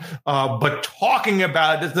around. But talking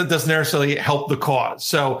about it doesn't necessarily help the cause.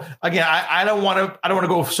 So again, I don't want to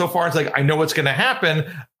go so far as like I know what's going to happen.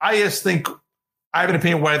 I just think I have an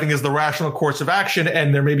opinion of what I think is the rational course of action,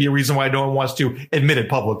 and there may be a reason why no one wants to admit it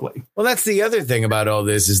publicly. Well, that's the other thing about all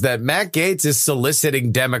this is that Matt Gaetz is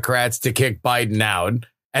soliciting Democrats to kick Biden out.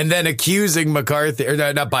 And then accusing McCarthy, or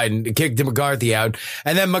not Biden, kicked McCarthy out.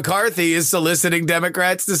 And then McCarthy is soliciting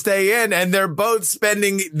Democrats to stay in. And they're both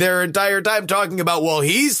spending their entire time talking about, well,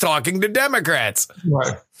 he's talking to Democrats.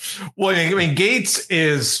 Right. Well, Gaetz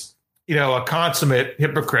is, a consummate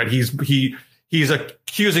hypocrite. He's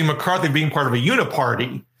accusing McCarthy of being part of a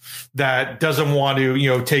uniparty that doesn't want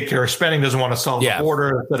to, take care of spending, doesn't want to solve the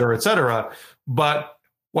border, et cetera, et cetera. But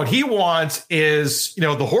what he wants is,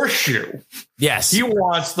 the horseshoe. Yes. He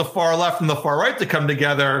wants the far left and the far right to come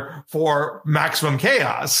together for maximum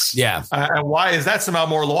chaos. Yeah. And why is that somehow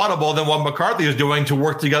more laudable than what McCarthy is doing to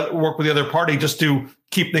work with the other party just to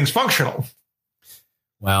keep things functional?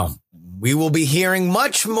 Well, we will be hearing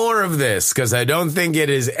much more of this because I don't think it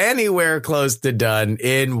is anywhere close to done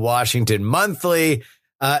in Washington Monthly.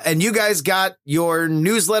 And you guys got your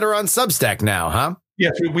newsletter on Substack now, huh?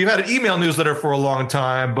 Yes, we've had an email newsletter for a long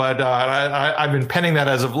time, but I've been penning that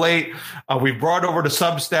as of late. We've brought over to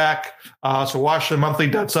Substack, so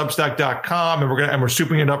WashingtonMonthly.substack.com, and we're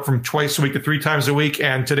souping it up from twice a week to 3 times a week.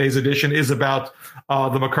 And today's edition is about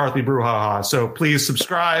the McCarthy brouhaha. So please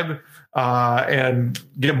subscribe and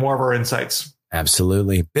get more of our insights.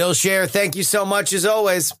 Absolutely. Bill Scher, thank you so much as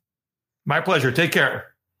always. My pleasure. Take care.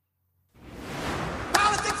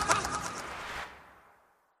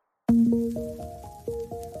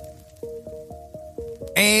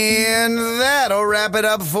 And that'll wrap it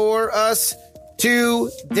up for us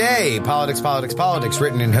today. Politics,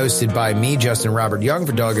 written and hosted by me, Justin Robert Young,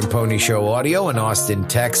 for Dog and Pony Show Audio in Austin,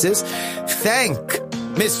 Texas. Thank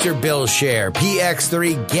Mr. Bill Scher,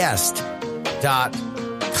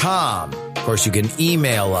 px3guest.com. Of course, you can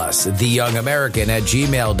email us,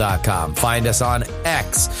 theyoungamerican@gmail.com. Find us on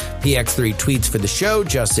X, PX3 tweets for the show,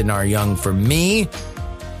 Justin R. Young for me.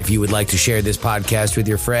 If you would like to share this podcast with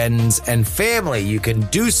your friends and family, you can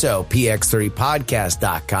do so,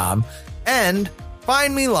 px3podcast.com. And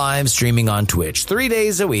find me live streaming on Twitch 3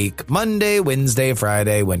 days a week, Monday, Wednesday,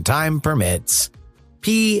 Friday, when time permits,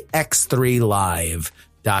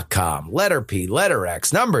 px3live.com. Letter P, letter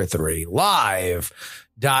X, number 3,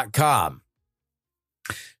 live.com.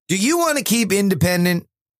 Do you want to keep independent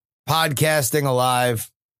podcasting alive?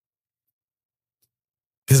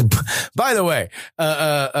 Because, by the way,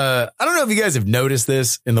 I don't know if you guys have noticed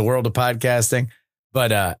this in the world of podcasting,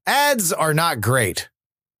 but ads are not great.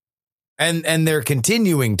 And they're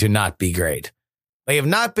continuing to not be great. They have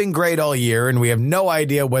not been great all year, and we have no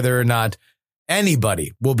idea whether or not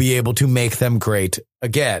anybody will be able to make them great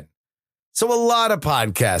again. So a lot of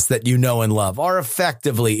podcasts that you know and love are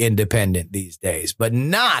effectively independent these days, but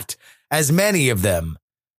not as many of them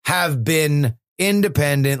have been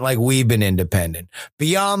independent like we've been independent.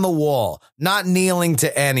 Beyond the wall, not kneeling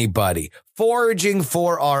to anybody, foraging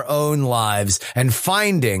for our own lives, and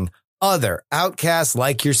finding other outcasts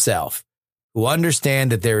like yourself who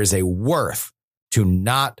understand that there is a worth to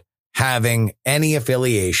not having any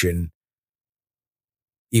affiliation,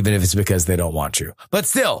 even if it's because they don't want you. But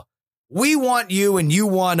still, we want you and you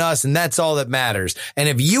want us, and that's all that matters. And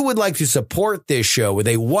if you would like to support this show with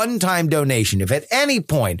a one-time donation, if at any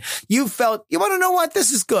point you felt, you want to know what,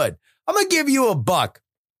 this is good, I'm going to give you $1.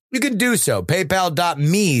 You can do so.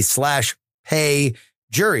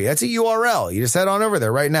 PayPal.me/payjury. That's a URL. You just head on over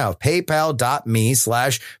there right now.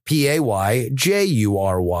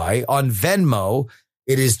 PayPal.me/PayJury. On Venmo,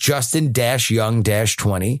 it is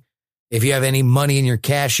Justin-Young-20. If you have any money in your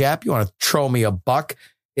Cash App, you want to throw me $1,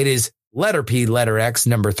 it is letter P, letter X,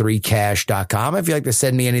 number 3, cash.com. If you'd like to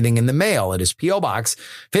send me anything in the mail, it is P.O. Box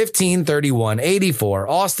 153184,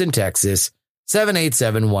 Austin, Texas,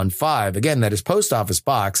 78715. Again, that is Post Office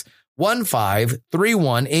Box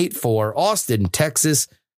 153184, Austin, Texas,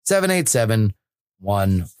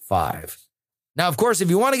 78715. Now, of course, if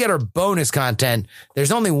you want to get our bonus content,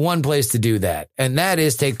 there's only one place to do that, and that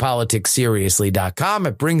is takepoliticsseriously.com.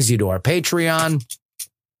 It brings you to our Patreon,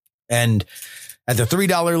 and at the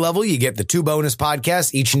 $3 level, you get the 2 bonus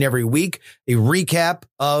podcasts each and every week, a recap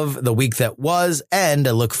of the week that was, and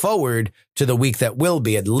a look forward to the week that will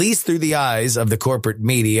be, at least through the eyes of the corporate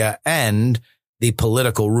media and the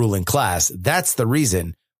political ruling class. That's the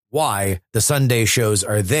reason why the Sunday shows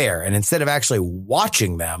are there. And instead of actually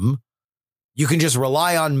watching them, you can just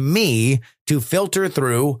rely on me to filter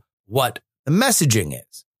through what the messaging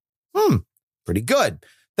is. Pretty good.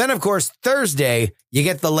 Then, of course, Thursday, you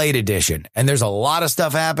get the late edition. And there's a lot of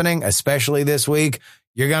stuff happening, especially this week.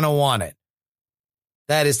 You're going to want it.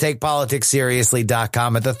 That is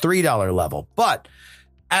takepoliticsseriously.com at the $3 level. But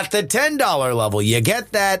at the $10 level, you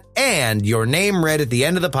get that and your name read at the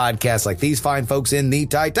end of the podcast, like these fine folks in the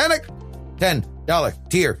Titanic $10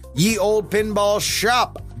 tier. Ye Old Pinball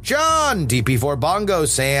Shop. John, DP4 Bongo,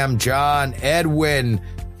 Sam, John, Edwin,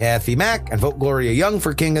 Kathy Mack, and vote Gloria Young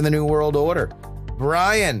for King of the New World Order.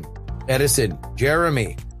 Brian, Edison,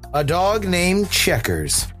 Jeremy, a dog named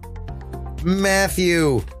Checkers,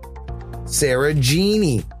 Matthew, Sarah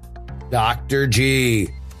Jeannie, Dr. G,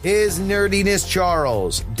 His Nerdiness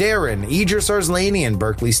Charles, Darren, Idris Arslanian,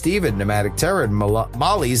 Berkeley Steven, Pneumatic Terror,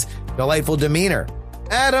 Molly's Delightful Demeanor,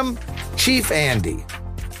 Adam, Chief Andy,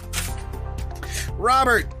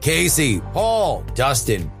 Robert, Casey, Paul,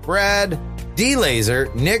 Dustin, Brad,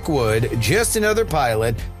 D-Laser, Nick Wood, Just Another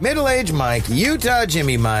Pilot, Middle-Aged Mike, Utah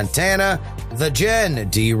Jimmy Montana, The Jen,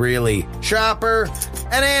 D. Reilly, Chopper,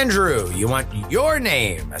 and Andrew. You want your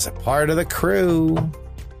name as a part of the crew.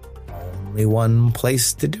 Only one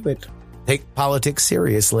place to do it.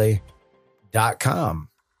 TakePoliticsSeriously.com.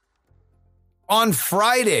 On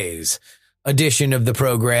Friday's edition of the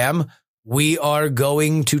program, we are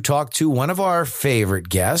going to talk to one of our favorite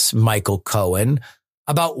guests, Michael Cohen,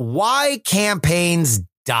 about why campaigns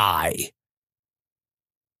die.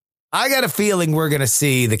 I got a feeling we're going to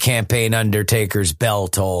see the campaign undertaker's bell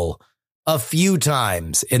toll a few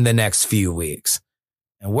times in the next few weeks.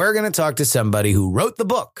 And we're going to talk to somebody who wrote the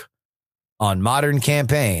book on modern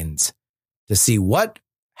campaigns to see what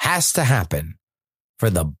has to happen for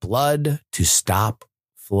the blood to stop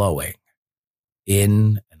flowing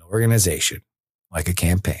in an organization like a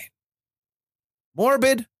campaign.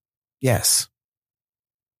 Morbid? Yes.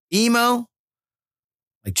 Emo?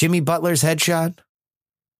 Like Jimmy Butler's headshot?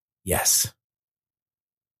 Yes.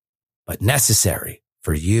 But necessary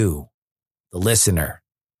for you, the listener.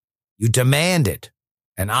 You demand it,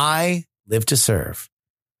 and I live to serve.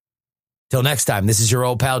 Till next time, this is your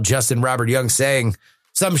old pal Justin Robert Young saying,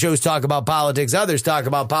 some shows talk about politics, others talk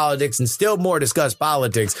about politics, and still more discuss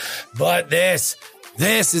politics. But this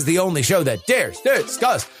is the only show that dares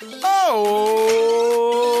discuss.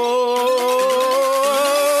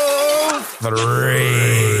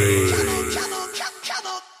 Three.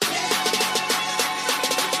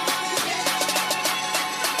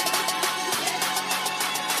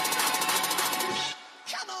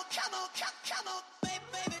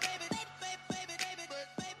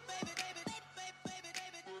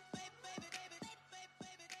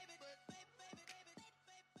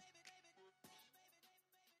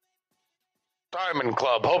 Diamond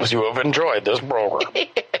Club hopes you have enjoyed this program.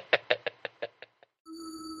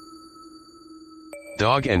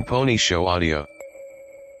 Dog and Pony Show audio.